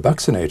action of the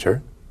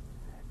buccinator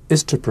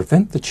is to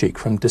prevent the cheek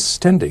from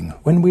distending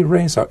when we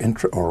raise our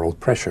intraoral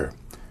pressure.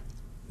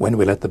 When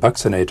we let the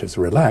buccinators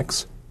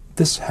relax,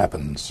 this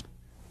happens.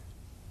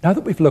 Now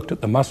that we've looked at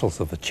the muscles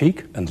of the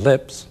cheek and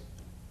lips,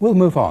 we'll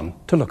move on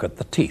to look at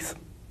the teeth.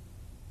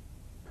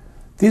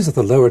 These are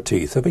the lower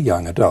teeth of a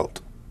young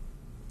adult.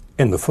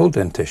 In the full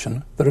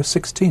dentition, there are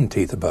 16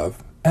 teeth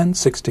above and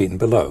 16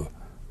 below,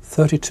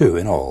 32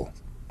 in all.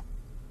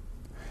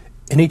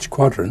 In each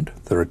quadrant,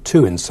 there are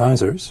 2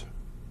 incisors,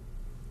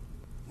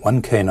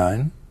 1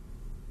 canine,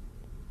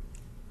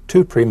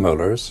 2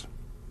 premolars,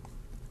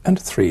 and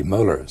 3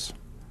 molars.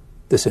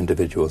 This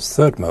individual's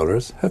 3rd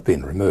molars have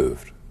been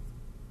removed.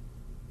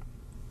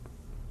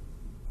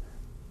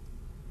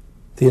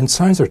 The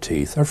incisor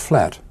teeth are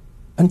flat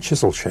and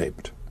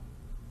chisel-shaped.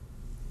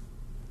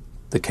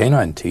 The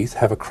canine teeth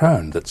have a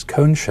crown that's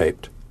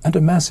cone-shaped and a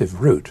massive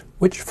root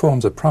which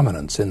forms a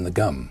prominence in the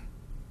gum.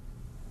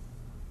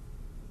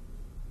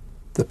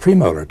 The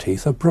premolar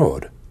teeth are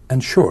broad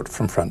and short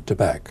from front to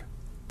back.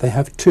 They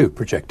have 2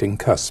 projecting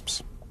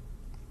cusps.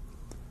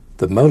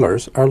 The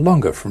molars are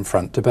longer from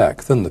front to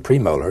back than the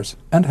premolars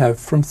and have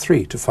from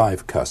 3 to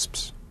 5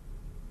 cusps.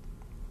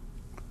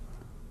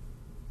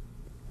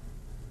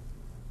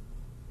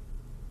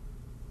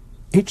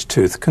 Each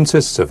tooth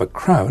consists of a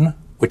crown,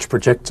 which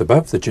projects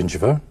above the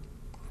gingiva,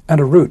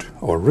 and a root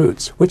or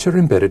roots which are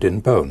embedded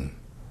in bone.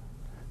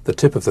 The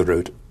tip of the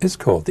root is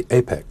called the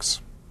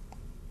apex.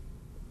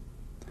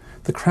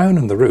 The crown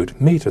and the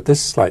root meet at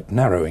this slight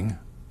narrowing,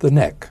 the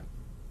neck.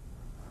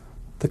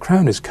 The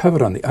crown is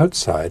covered on the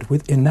outside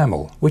with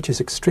enamel, which is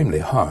extremely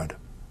hard.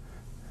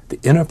 The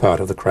inner part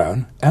of the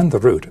crown and the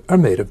root are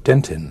made of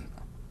dentin.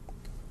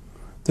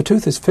 The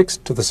tooth is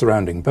fixed to the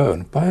surrounding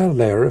bone by a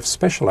layer of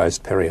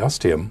specialized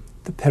periosteum,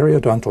 the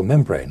periodontal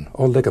membrane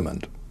or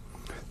ligament.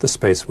 The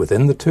space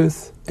within the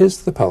tooth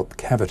is the pulp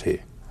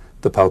cavity.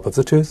 The pulp of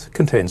the tooth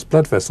contains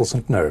blood vessels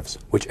and nerves,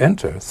 which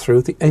enter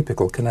through the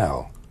apical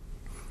canal.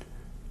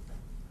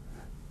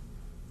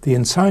 The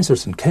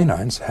incisors and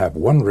canines have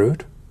one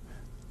root.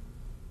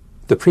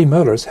 The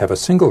premolars have a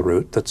single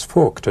root that's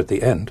forked at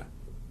the end.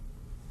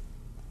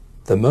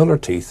 The molar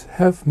teeth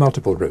have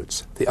multiple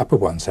roots. The upper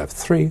ones have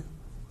 3,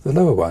 the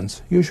lower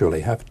ones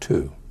usually have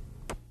 2.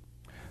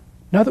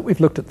 Now that we've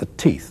looked at the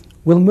teeth,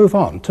 we'll move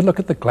on to look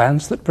at the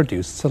glands that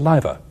produce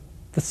saliva,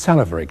 the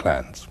salivary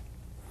glands.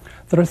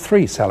 There are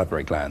 3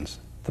 salivary glands: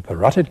 the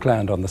parotid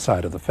gland on the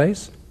side of the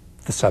face,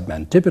 the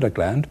submandibular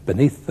gland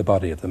beneath the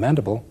body of the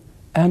mandible,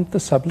 and the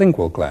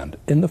sublingual gland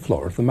in the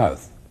floor of the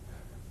mouth.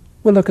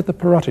 We'll look at the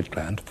parotid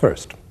gland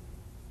first.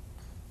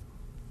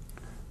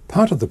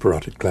 Part of the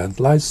parotid gland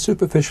lies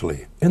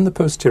superficially in the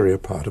posterior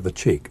part of the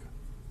cheek.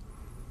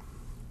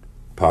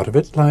 Part of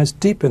it lies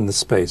deep in the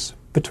space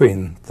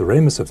between the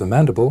ramus of the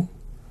mandible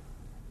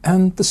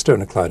and the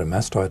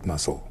sternocleidomastoid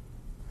muscle.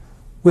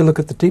 We'll look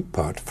at the deep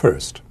part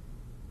first.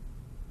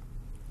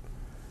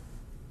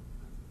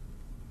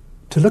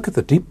 To look at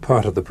the deep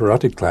part of the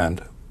parotid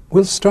gland,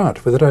 we'll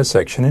start with a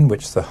dissection in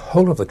which the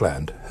whole of the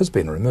gland has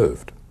been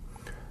removed.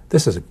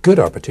 This is a good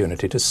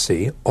opportunity to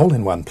see, all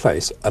in one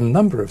place, a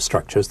number of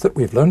structures that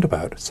we've learned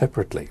about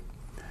separately.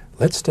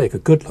 Let's take a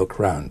good look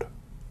round.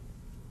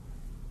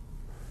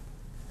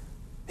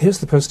 Here's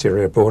the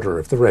posterior border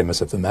of the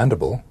ramus of the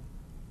mandible.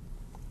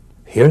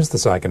 Here's the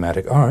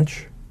zygomatic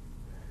arch.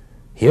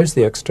 Here's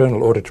the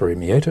external auditory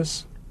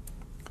meatus.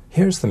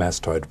 Here's the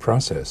mastoid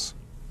process.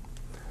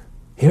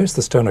 Here's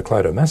the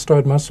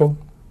sternocleidomastoid muscle.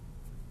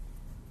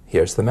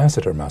 Here's the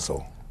masseter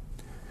muscle.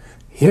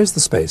 Here's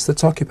the space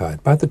that's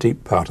occupied by the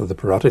deep part of the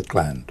parotid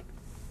gland.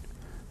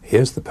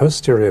 Here's the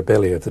posterior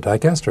belly of the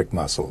digastric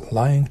muscle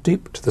lying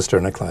deep to the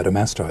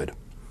sternocleidomastoid.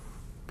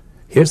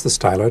 Here's the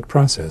styloid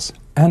process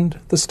and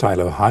the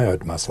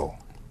stylohyoid muscle.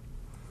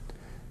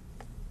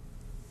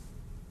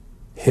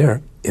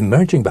 Here,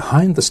 emerging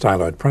behind the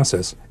styloid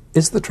process,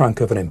 is the trunk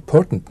of an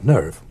important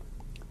nerve,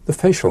 the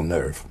facial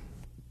nerve.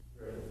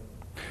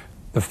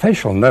 The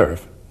facial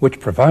nerve, which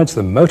provides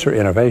the motor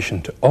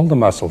innervation to all the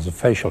muscles of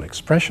facial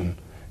expression,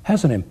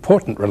 has an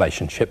important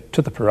relationship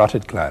to the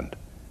parotid gland.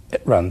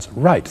 It runs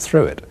right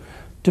through it,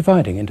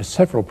 dividing into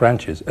several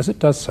branches as it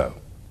does so.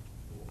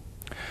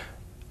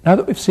 Now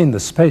that we've seen the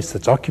space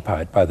that's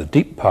occupied by the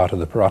deep part of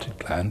the parotid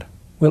gland,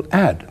 we'll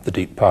add the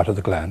deep part of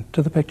the gland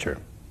to the picture.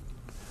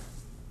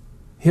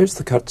 Here's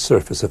the cut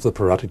surface of the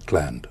parotid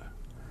gland.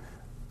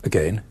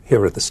 Again,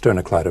 here are the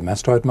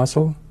sternocleidomastoid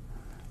muscle,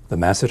 the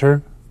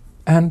masseter,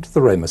 and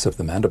the ramus of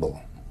the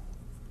mandible.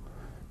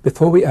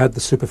 Before we add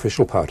the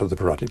superficial part of the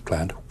parotid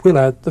gland, we'll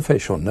add the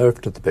facial nerve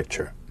to the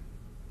picture.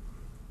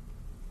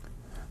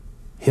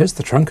 Here's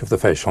the trunk of the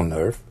facial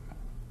nerve,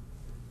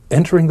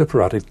 entering the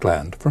parotid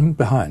gland from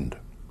behind.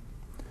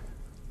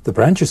 The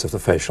branches of the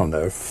facial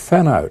nerve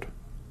fan out,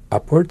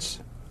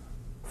 upwards,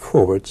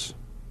 forwards,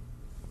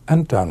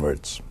 and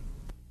downwards.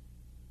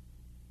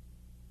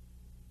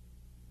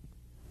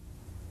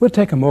 We'll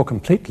take a more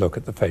complete look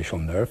at the facial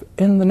nerve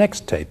in the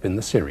next tape in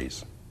the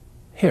series.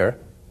 Here,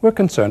 we're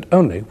concerned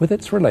only with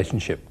its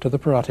relationship to the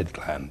parotid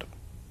gland.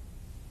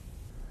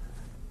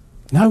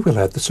 Now we'll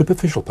add the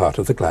superficial part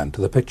of the gland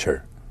to the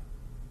picture.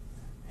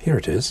 Here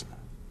it is.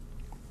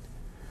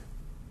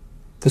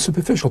 The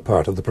superficial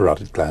part of the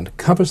parotid gland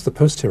covers the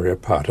posterior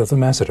part of the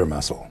masseter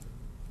muscle.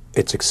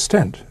 Its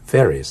extent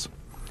varies.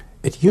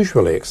 It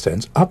usually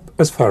extends up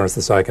as far as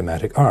the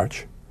zygomatic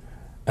arch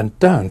and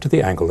down to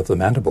the angle of the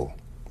mandible.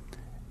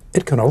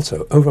 It can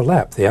also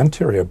overlap the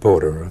anterior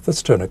border of the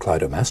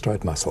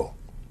sternocleidomastoid muscle.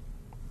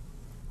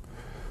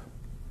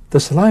 The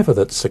saliva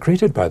that's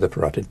secreted by the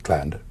parotid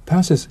gland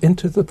passes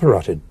into the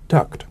parotid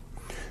duct,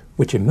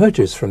 which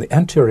emerges from the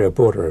anterior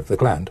border of the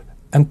gland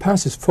and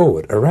passes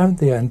forward around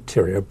the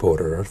anterior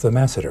border of the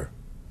masseter.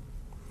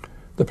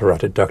 The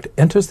parotid duct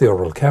enters the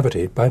oral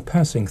cavity by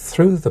passing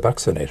through the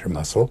buccinator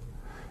muscle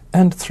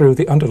and through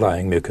the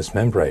underlying mucous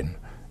membrane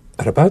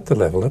at about the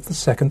level of the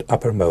second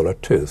upper molar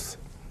tooth.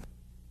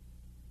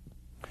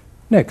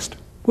 Next,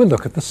 we'll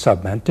look at the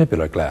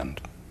submandibular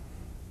gland.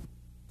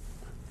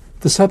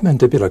 The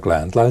submandibular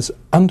gland lies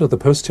under the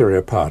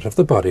posterior part of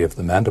the body of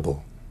the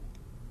mandible.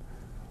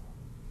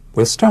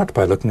 We'll start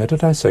by looking at a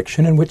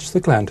dissection in which the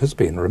gland has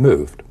been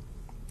removed.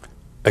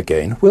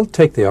 Again, we'll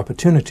take the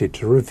opportunity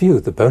to review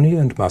the bony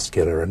and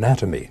muscular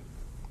anatomy.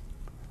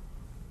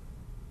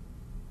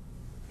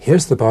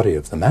 Here's the body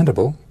of the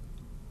mandible.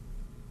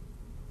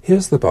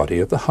 Here's the body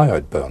of the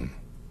hyoid bone.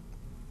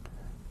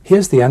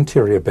 Here's the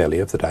anterior belly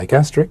of the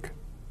digastric.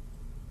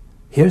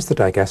 Here's the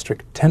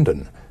digastric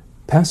tendon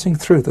passing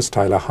through the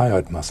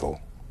stylohyoid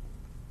muscle.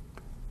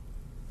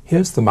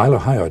 Here's the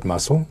mylohyoid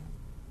muscle.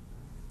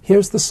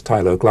 Here's the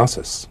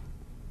styloglossus.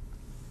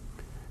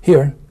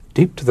 Here,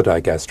 deep to the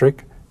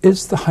digastric,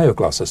 is the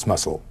hyoglossus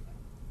muscle.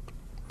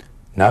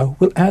 Now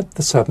we'll add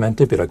the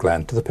submandibular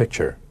gland to the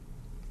picture.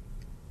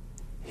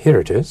 Here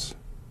it is.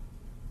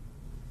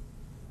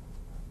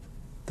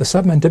 The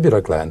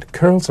submandibular gland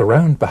curls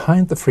around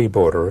behind the free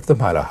border of the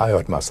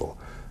mylohyoid muscle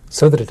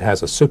so that it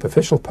has a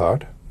superficial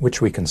part,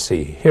 which we can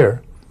see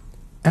here,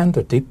 and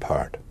a deep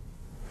part.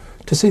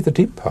 To see the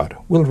deep part,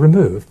 we'll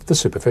remove the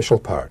superficial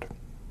part.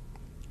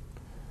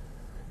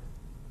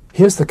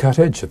 Here's the cut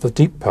edge of the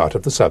deep part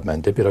of the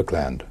submandibular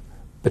gland,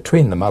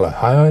 between the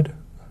malahyoid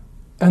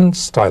and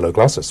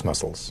styloglossus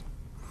muscles.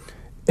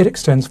 It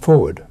extends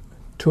forward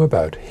to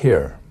about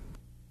here.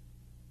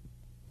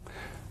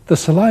 The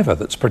saliva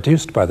that's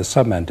produced by the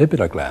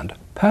submandibular gland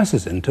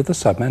passes into the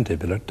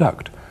submandibular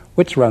duct,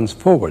 which runs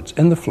forwards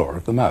in the floor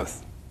of the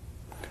mouth.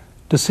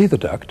 To see the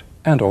duct,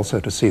 and also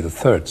to see the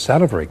third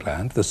salivary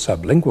gland, the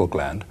sublingual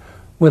gland,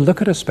 we'll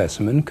look at a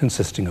specimen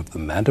consisting of the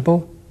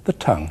mandible, the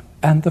tongue,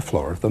 and the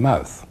floor of the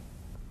mouth.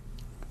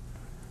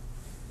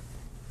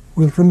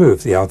 We'll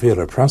remove the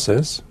alveolar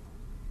process,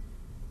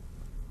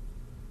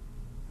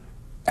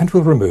 and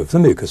we'll remove the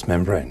mucous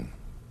membrane.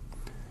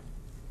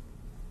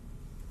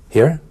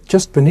 Here,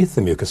 just beneath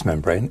the mucous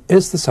membrane,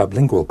 is the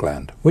sublingual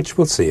gland, which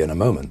we'll see in a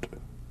moment.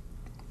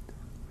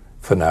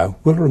 For now,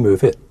 we'll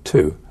remove it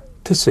too,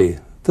 to see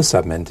the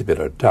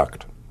submandibular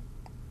duct.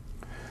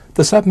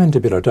 The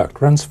submandibular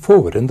duct runs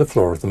forward in the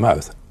floor of the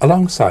mouth,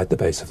 alongside the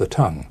base of the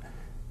tongue.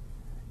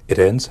 It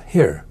ends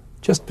here,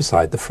 just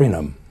beside the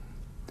frenum.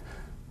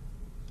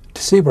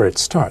 To see where it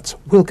starts,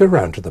 we'll go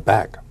round to the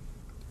back.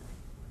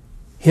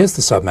 Here's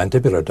the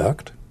submandibular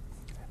duct.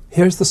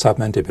 Here's the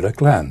submandibular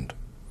gland.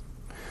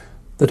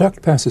 The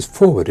duct passes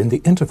forward in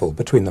the interval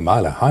between the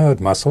malahyoid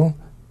muscle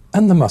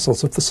and the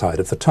muscles of the side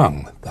of the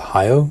tongue, the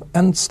hyo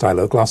and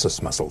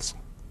styloglossus muscles.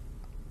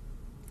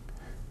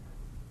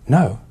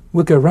 Now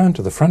we'll go round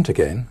to the front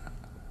again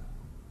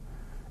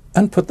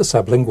and put the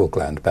sublingual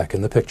gland back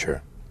in the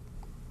picture.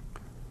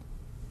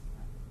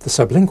 The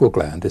sublingual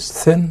gland is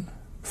thin,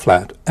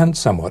 flat, and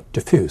somewhat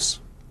diffuse.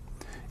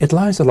 It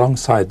lies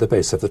alongside the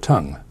base of the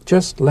tongue,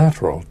 just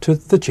lateral to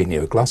the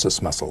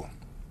genioglossus muscle.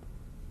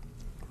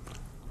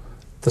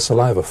 The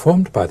saliva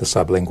formed by the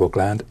sublingual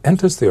gland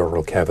enters the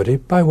oral cavity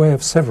by way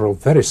of several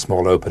very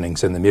small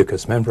openings in the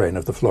mucous membrane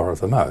of the floor of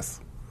the mouth.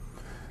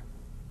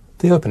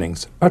 The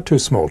openings are too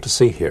small to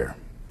see here.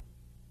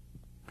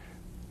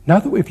 Now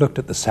that we've looked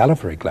at the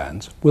salivary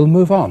glands, we'll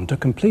move on to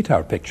complete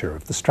our picture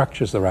of the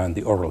structures around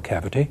the oral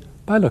cavity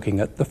by looking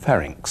at the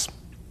pharynx.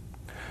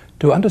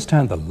 To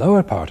understand the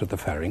lower part of the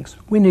pharynx,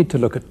 we need to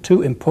look at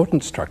two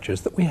important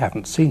structures that we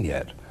haven't seen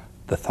yet,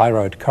 the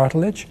thyroid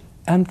cartilage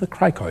and the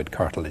cricoid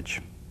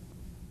cartilage.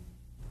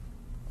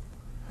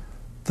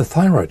 The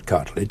thyroid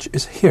cartilage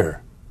is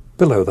here,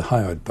 below the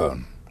hyoid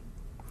bone.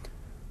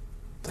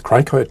 The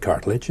cricoid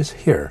cartilage is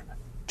here,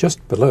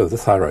 just below the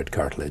thyroid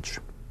cartilage.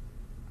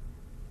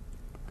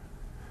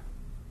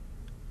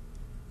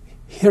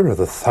 Here are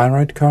the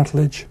thyroid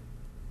cartilage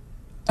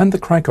and the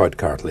cricoid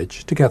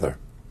cartilage together.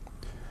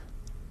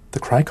 The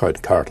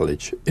cricoid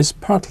cartilage is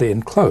partly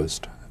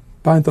enclosed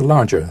by the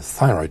larger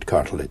thyroid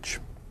cartilage.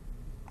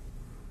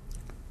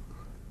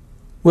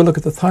 We'll look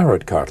at the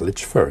thyroid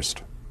cartilage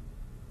first.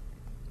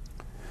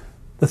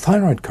 The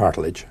thyroid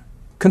cartilage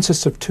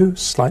consists of two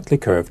slightly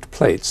curved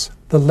plates,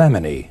 the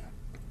laminae.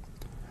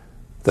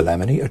 The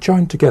laminae are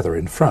joined together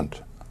in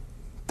front.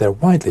 They're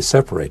widely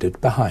separated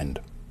behind.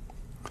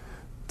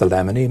 The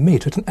laminae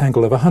meet at an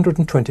angle of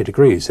 120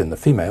 degrees in the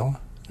female,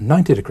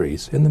 90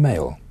 degrees in the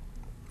male.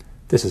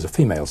 This is a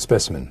female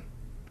specimen.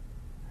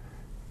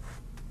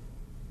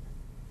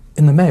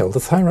 In the male,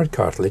 the thyroid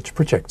cartilage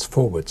projects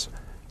forwards,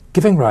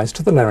 giving rise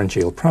to the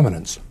laryngeal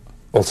prominence,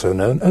 also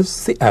known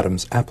as the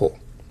Adam's apple.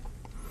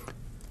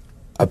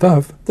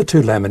 Above, the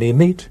two laminae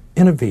meet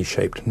in a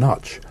V-shaped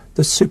notch,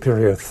 the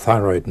superior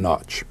thyroid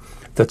notch,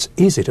 that's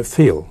easy to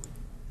feel,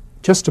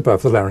 just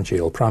above the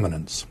laryngeal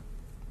prominence.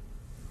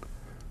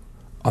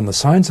 On the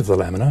sides of the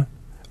lamina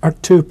are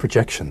two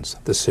projections,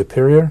 the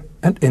superior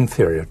and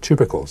inferior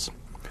tubercles.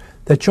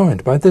 They're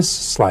joined by this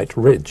slight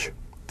ridge,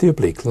 the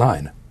oblique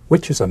line,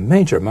 which is a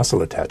major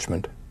muscle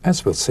attachment,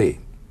 as we'll see.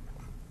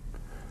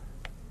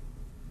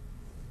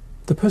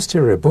 The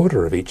posterior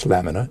border of each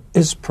lamina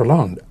is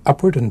prolonged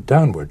upward and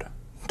downward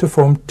to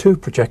form two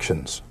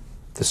projections,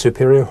 the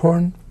superior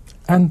horn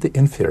and the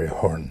inferior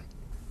horn.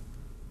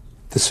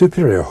 The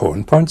superior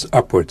horn points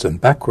upwards and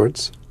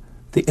backwards,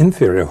 the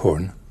inferior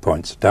horn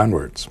points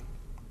downwards.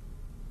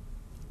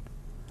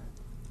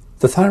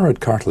 The thyroid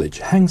cartilage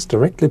hangs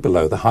directly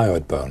below the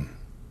hyoid bone.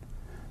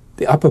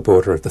 The upper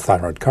border of the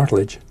thyroid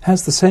cartilage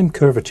has the same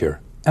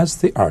curvature as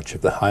the arch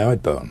of the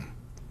hyoid bone.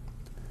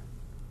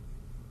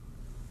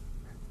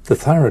 The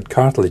thyroid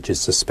cartilage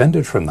is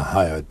suspended from the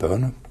hyoid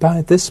bone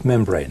by this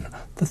membrane,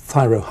 the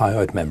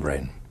thyrohyoid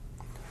membrane.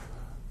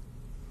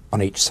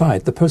 On each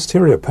side, the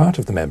posterior part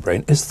of the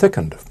membrane is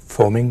thickened,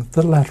 forming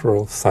the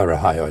lateral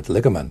thyrohyoid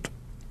ligament.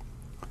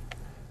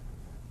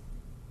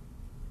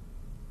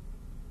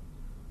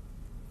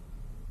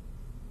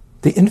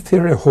 The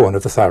inferior horn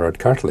of the thyroid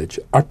cartilage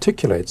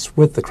articulates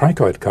with the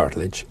cricoid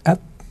cartilage at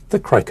the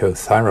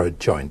cricothyroid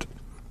joint.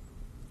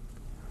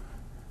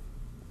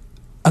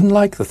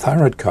 Unlike the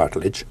thyroid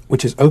cartilage,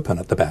 which is open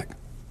at the back,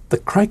 the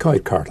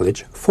cricoid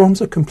cartilage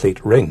forms a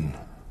complete ring.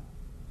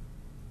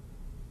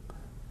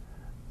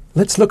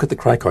 Let's look at the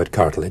cricoid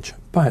cartilage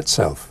by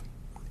itself.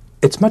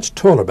 It's much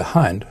taller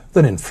behind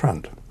than in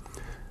front.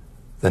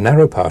 The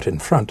narrow part in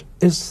front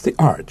is the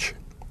arch.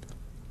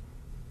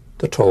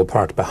 The tall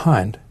part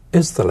behind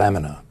is the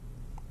lamina.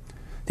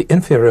 The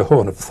inferior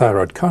horn of the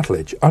thyroid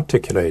cartilage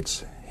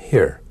articulates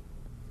here.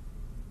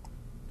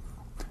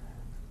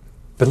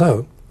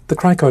 Below, the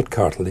cricoid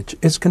cartilage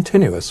is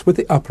continuous with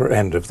the upper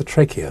end of the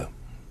trachea.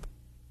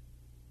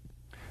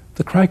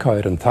 The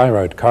cricoid and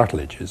thyroid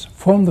cartilages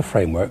form the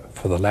framework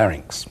for the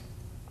larynx.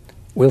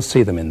 We'll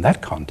see them in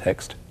that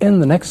context in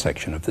the next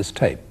section of this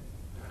tape.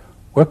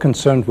 We're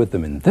concerned with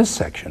them in this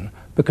section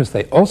because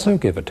they also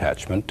give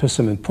attachment to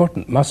some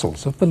important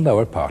muscles of the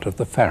lower part of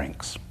the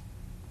pharynx.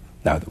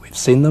 Now that we've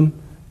seen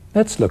them,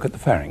 let's look at the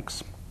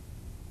pharynx.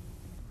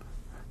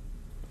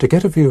 To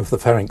get a view of the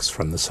pharynx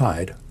from the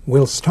side,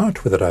 we'll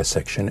start with a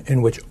dissection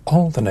in which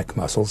all the neck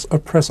muscles are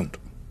present.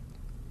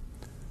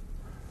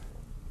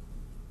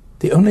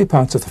 The only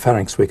parts of the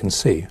pharynx we can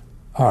see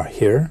are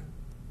here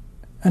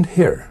and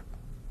here.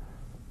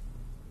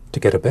 To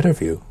get a better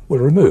view,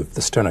 we'll remove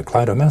the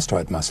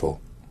sternocleidomastoid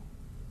muscle.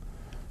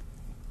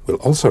 We'll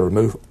also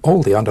remove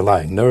all the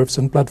underlying nerves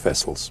and blood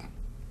vessels.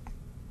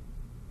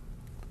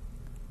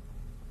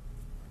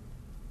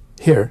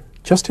 Here,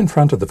 just in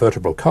front of the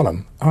vertebral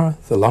column, are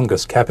the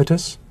longus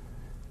capitis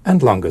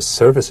and longus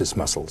cervicis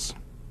muscles.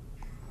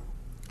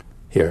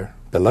 Here,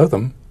 below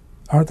them,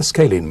 are the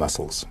scalene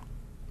muscles.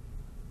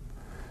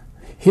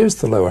 Here's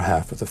the lower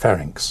half of the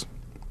pharynx.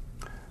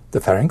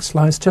 The pharynx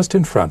lies just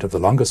in front of the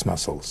longus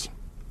muscles.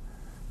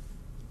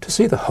 To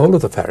see the whole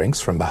of the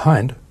pharynx from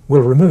behind,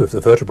 we'll remove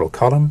the vertebral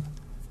column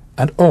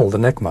and all the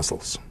neck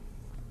muscles.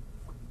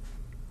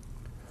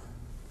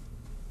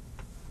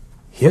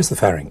 Here's the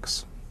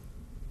pharynx.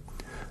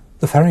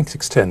 The pharynx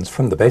extends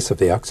from the base of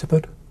the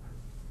occiput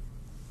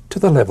to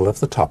the level of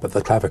the top of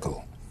the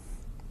clavicle.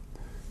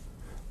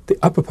 The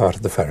upper part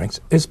of the pharynx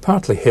is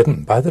partly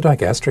hidden by the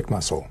digastric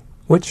muscle,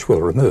 which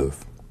we'll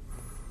remove.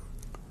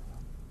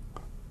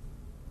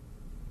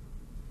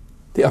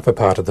 The upper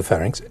part of the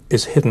pharynx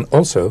is hidden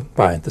also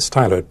by the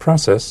styloid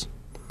process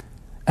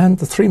and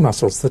the three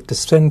muscles that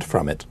descend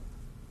from it,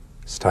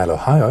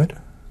 stylohyoid,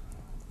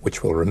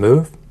 which we'll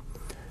remove,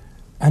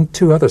 and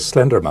two other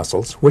slender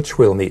muscles which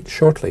we'll meet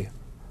shortly,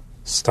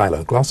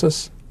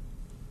 styloglossus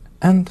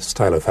and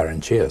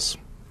stylopharyngeus.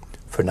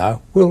 For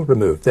now, we'll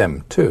remove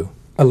them too,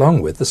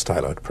 along with the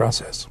styloid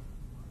process.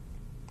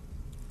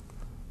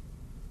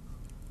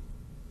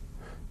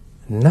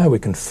 Now we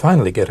can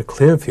finally get a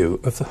clear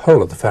view of the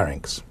whole of the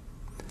pharynx.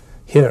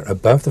 Here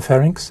above the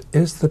pharynx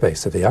is the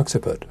base of the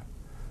occiput.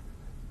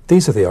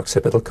 These are the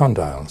occipital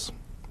condyles.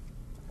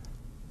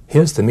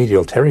 Here's the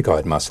medial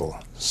pterygoid muscle,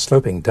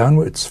 sloping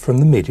downwards from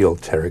the medial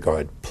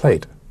pterygoid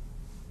plate,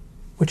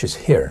 which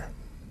is here.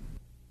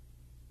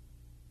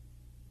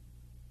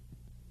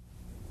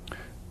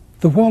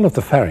 The wall of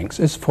the pharynx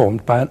is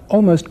formed by an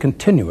almost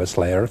continuous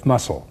layer of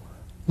muscle,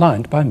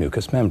 lined by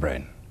mucous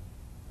membrane.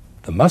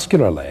 The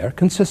muscular layer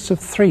consists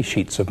of three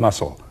sheets of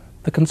muscle,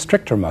 the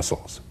constrictor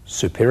muscles,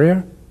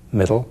 superior,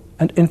 middle,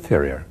 and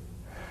inferior.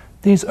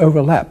 These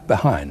overlap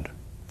behind,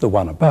 the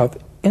one above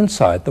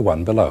inside the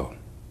one below.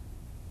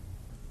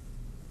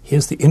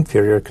 Here's the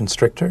inferior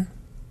constrictor.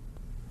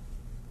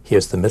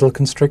 Here's the middle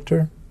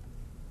constrictor.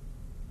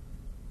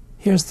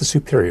 Here's the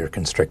superior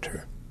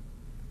constrictor.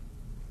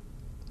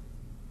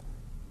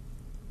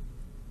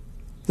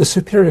 The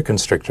superior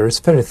constrictor is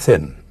very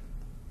thin.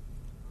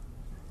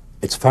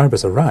 Its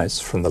fibers arise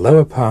from the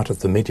lower part of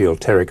the medial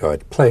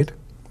pterygoid plate,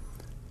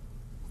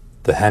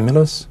 the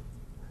hamulus,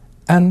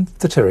 and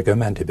the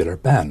pterygomandibular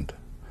band,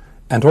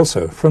 and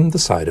also from the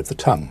side of the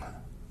tongue.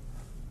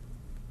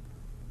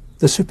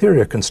 The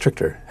superior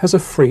constrictor has a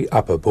free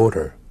upper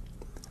border.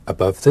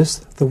 Above this,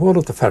 the wall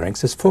of the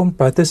pharynx is formed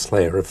by this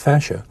layer of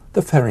fascia,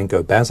 the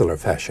pharyngobasilar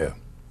fascia.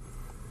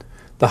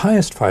 The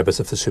highest fibers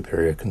of the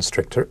superior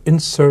constrictor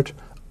insert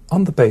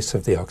on the base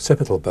of the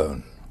occipital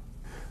bone.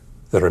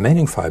 The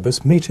remaining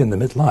fibers meet in the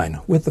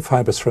midline with the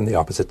fibers from the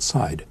opposite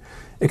side,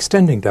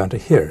 extending down to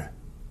here,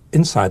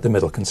 inside the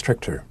middle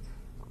constrictor.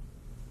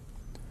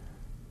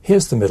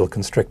 Here's the middle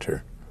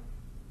constrictor.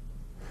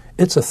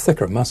 It's a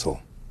thicker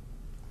muscle.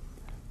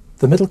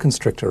 The middle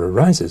constrictor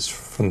arises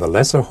from the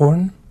lesser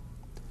horn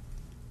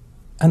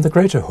and the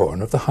greater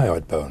horn of the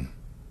hyoid bone.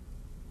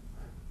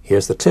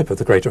 Here's the tip of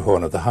the greater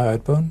horn of the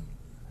hyoid bone.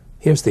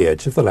 Here's the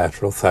edge of the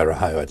lateral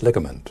thyrohyoid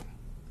ligament.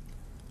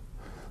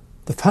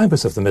 The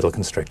fibers of the middle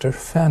constrictor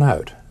fan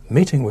out,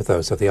 meeting with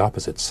those of the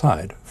opposite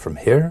side, from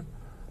here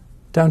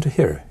down to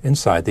here,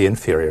 inside the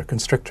inferior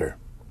constrictor.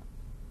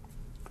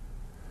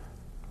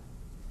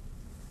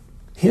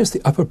 Here's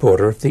the upper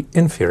border of the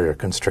inferior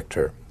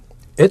constrictor.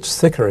 It's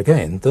thicker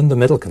again than the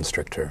middle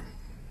constrictor.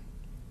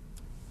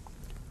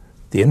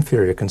 The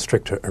inferior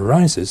constrictor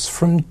arises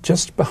from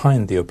just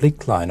behind the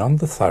oblique line on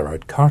the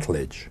thyroid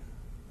cartilage,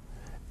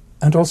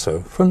 and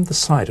also from the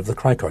side of the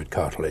cricoid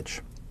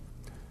cartilage.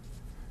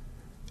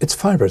 Its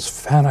fibers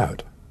fan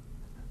out,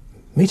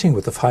 meeting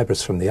with the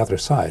fibers from the other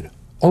side,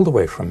 all the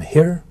way from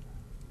here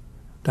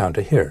down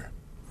to here.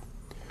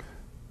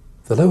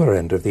 The lower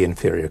end of the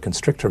inferior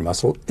constrictor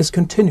muscle is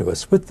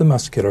continuous with the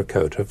muscular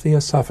coat of the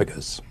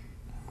esophagus.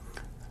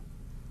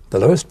 The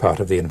lowest part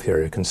of the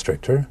inferior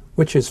constrictor,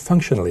 which is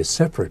functionally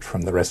separate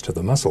from the rest of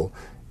the muscle,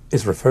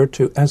 is referred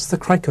to as the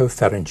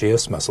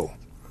cricopharyngeus muscle.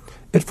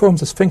 It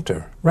forms a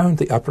sphincter round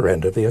the upper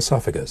end of the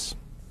esophagus.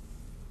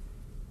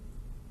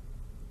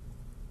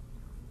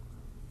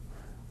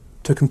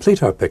 To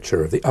complete our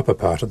picture of the upper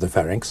part of the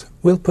pharynx,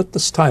 we'll put the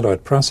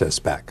styloid process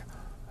back,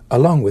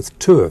 along with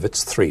two of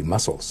its three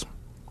muscles.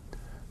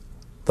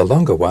 The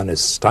longer one is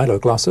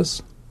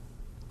styloglossus,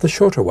 the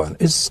shorter one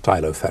is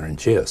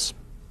stylopharyngeus.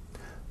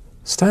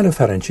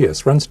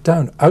 Stylopharyngeus runs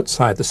down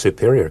outside the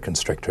superior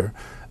constrictor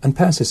and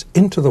passes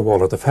into the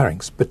wall of the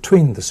pharynx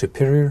between the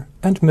superior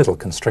and middle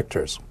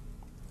constrictors.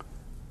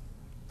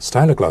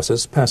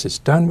 Styloglossus passes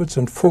downwards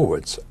and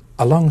forwards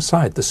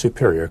alongside the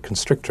superior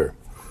constrictor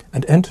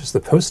and enters the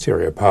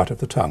posterior part of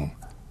the tongue,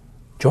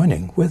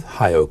 joining with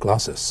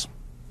hyoglossus.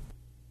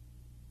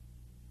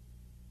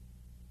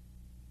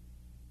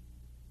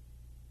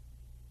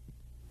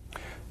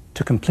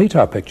 To complete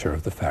our picture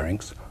of the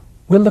pharynx,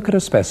 we'll look at a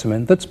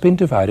specimen that's been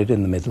divided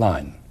in the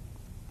midline.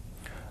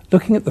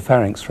 Looking at the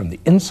pharynx from the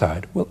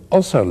inside will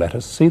also let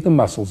us see the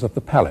muscles of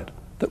the palate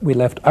that we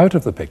left out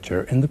of the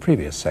picture in the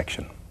previous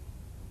section.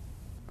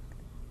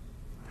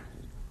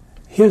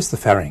 Here's the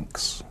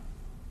pharynx.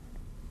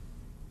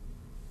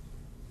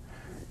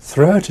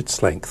 Throughout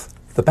its length,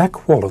 the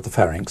back wall of the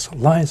pharynx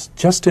lies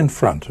just in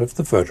front of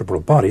the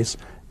vertebral bodies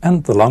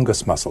and the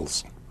longest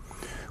muscles,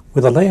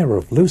 with a layer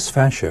of loose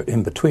fascia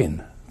in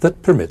between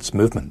that permits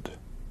movement.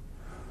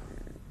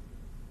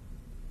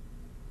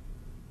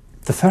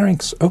 The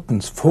pharynx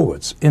opens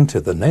forwards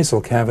into the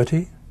nasal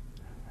cavity,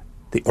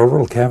 the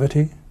oral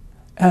cavity,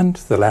 and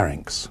the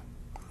larynx.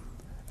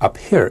 Up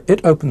here,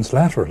 it opens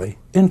laterally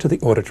into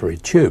the auditory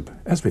tube,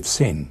 as we've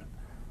seen.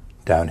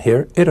 Down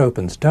here, it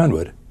opens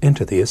downward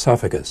into the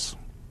esophagus.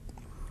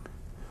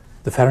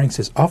 The pharynx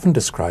is often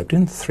described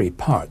in three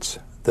parts: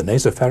 the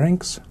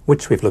nasopharynx,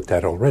 which we've looked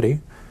at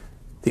already,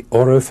 the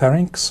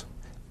oropharynx,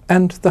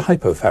 and the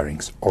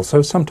hypopharynx,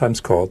 also sometimes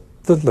called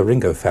the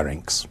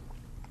laryngopharynx.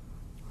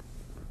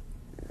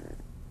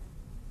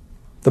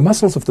 The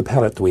muscles of the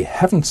palate that we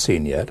haven't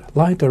seen yet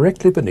lie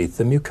directly beneath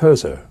the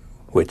mucosa,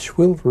 which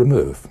we'll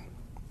remove.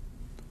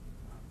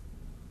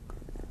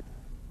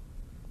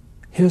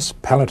 Here's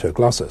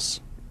palatoglossus.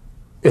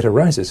 It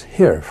arises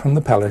here from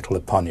the palatal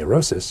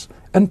aponeurosis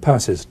and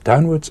passes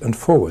downwards and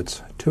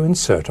forwards to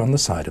insert on the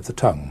side of the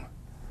tongue.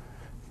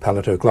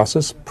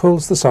 Palatoglossus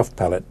pulls the soft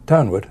palate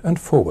downward and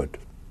forward.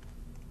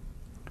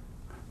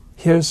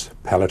 Here's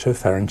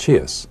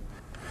palatopharyngeus.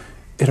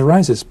 It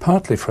arises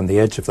partly from the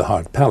edge of the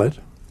hard palate,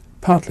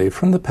 partly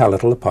from the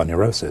palatal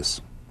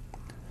aponeurosis.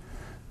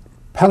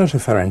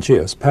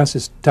 Palatopharyngeus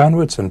passes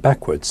downwards and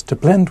backwards to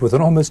blend with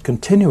an almost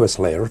continuous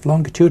layer of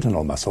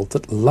longitudinal muscle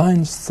that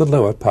lines the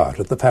lower part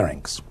of the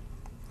pharynx.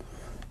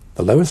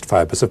 The lowest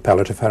fibers of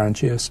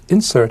palatopharyngeus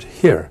insert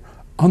here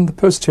on the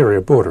posterior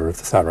border of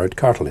the thyroid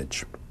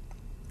cartilage.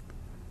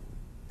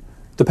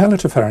 The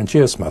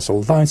palatopharyngeus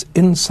muscle lies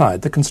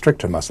inside the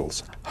constrictor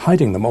muscles,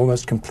 hiding them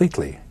almost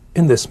completely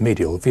in this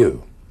medial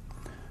view.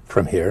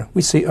 From here,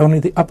 we see only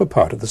the upper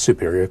part of the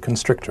superior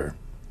constrictor.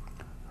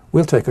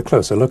 We'll take a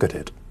closer look at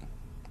it.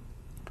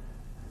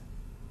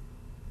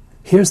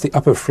 Here's the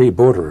upper free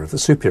border of the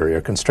superior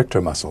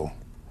constrictor muscle.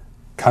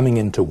 Coming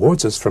in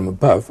towards us from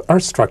above are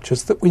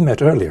structures that we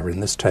met earlier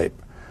in this tape: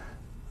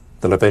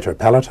 the levator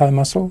palati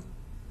muscle,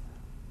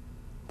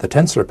 the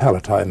tensor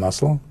palati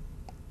muscle,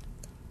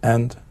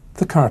 and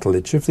the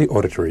cartilage of the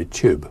auditory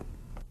tube.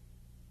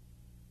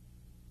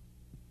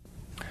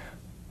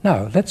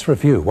 Now let's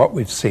review what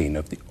we've seen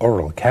of the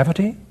oral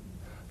cavity,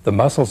 the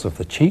muscles of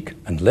the cheek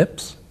and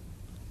lips,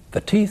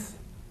 the teeth,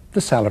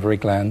 the salivary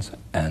glands,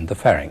 and the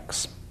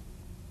pharynx.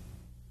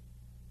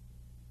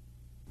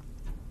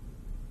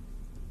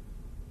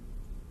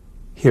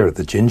 Here are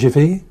the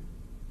gingivae,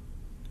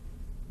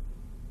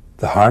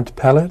 the hard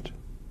palate,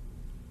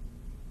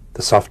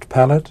 the soft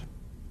palate,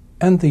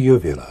 and the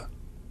uvula.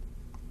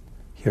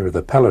 Here are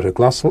the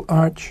palatoglossal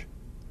arch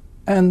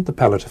and the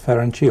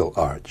palatopharyngeal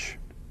arch.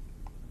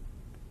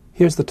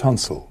 Here's the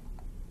tonsil.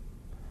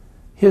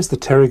 Here's the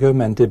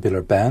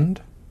pterygomandibular band,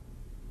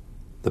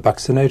 the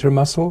buccinator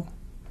muscle,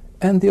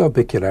 and the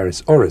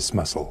orbicularis oris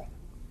muscle.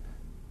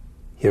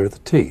 Here are the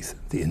teeth,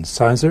 the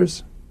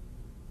incisors,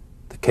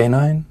 the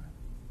canine,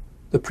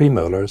 the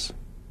premolars,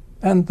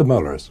 and the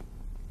molars.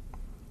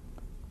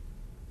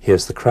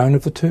 Here's the crown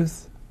of the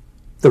tooth,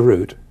 the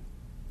root,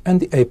 and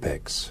the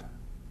apex.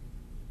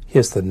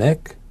 Here's the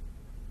neck,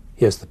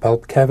 here's the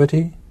pulp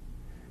cavity,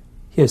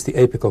 here's the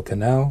apical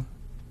canal,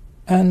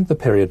 and the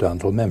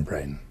periodontal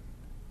membrane.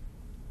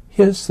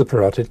 Here's the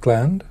parotid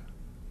gland,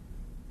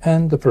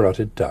 and the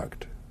parotid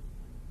duct.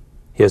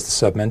 Here's the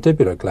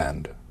submandibular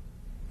gland,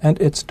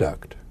 and its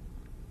duct.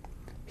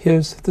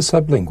 Here's the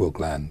sublingual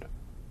gland.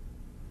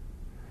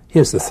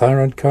 Here's the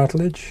thyroid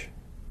cartilage,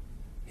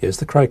 here's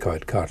the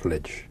cricoid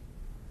cartilage.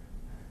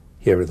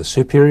 Here are the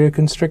superior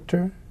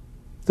constrictor,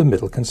 the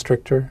middle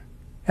constrictor,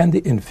 and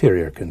the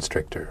inferior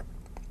constrictor.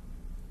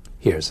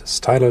 Here's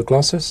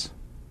styloglossus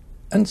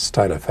and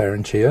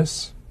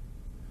stylopharyngeus.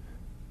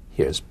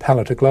 Here's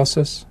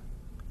palatoglossus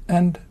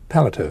and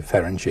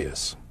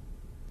palatopharyngeus.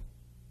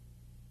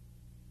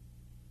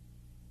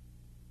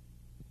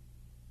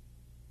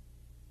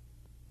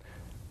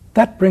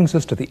 That brings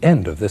us to the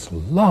end of this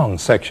long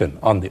section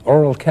on the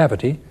oral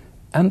cavity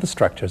and the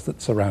structures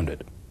that surround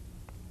it.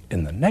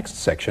 In the next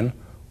section,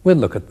 we'll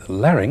look at the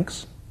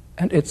larynx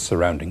and its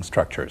surrounding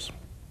structures.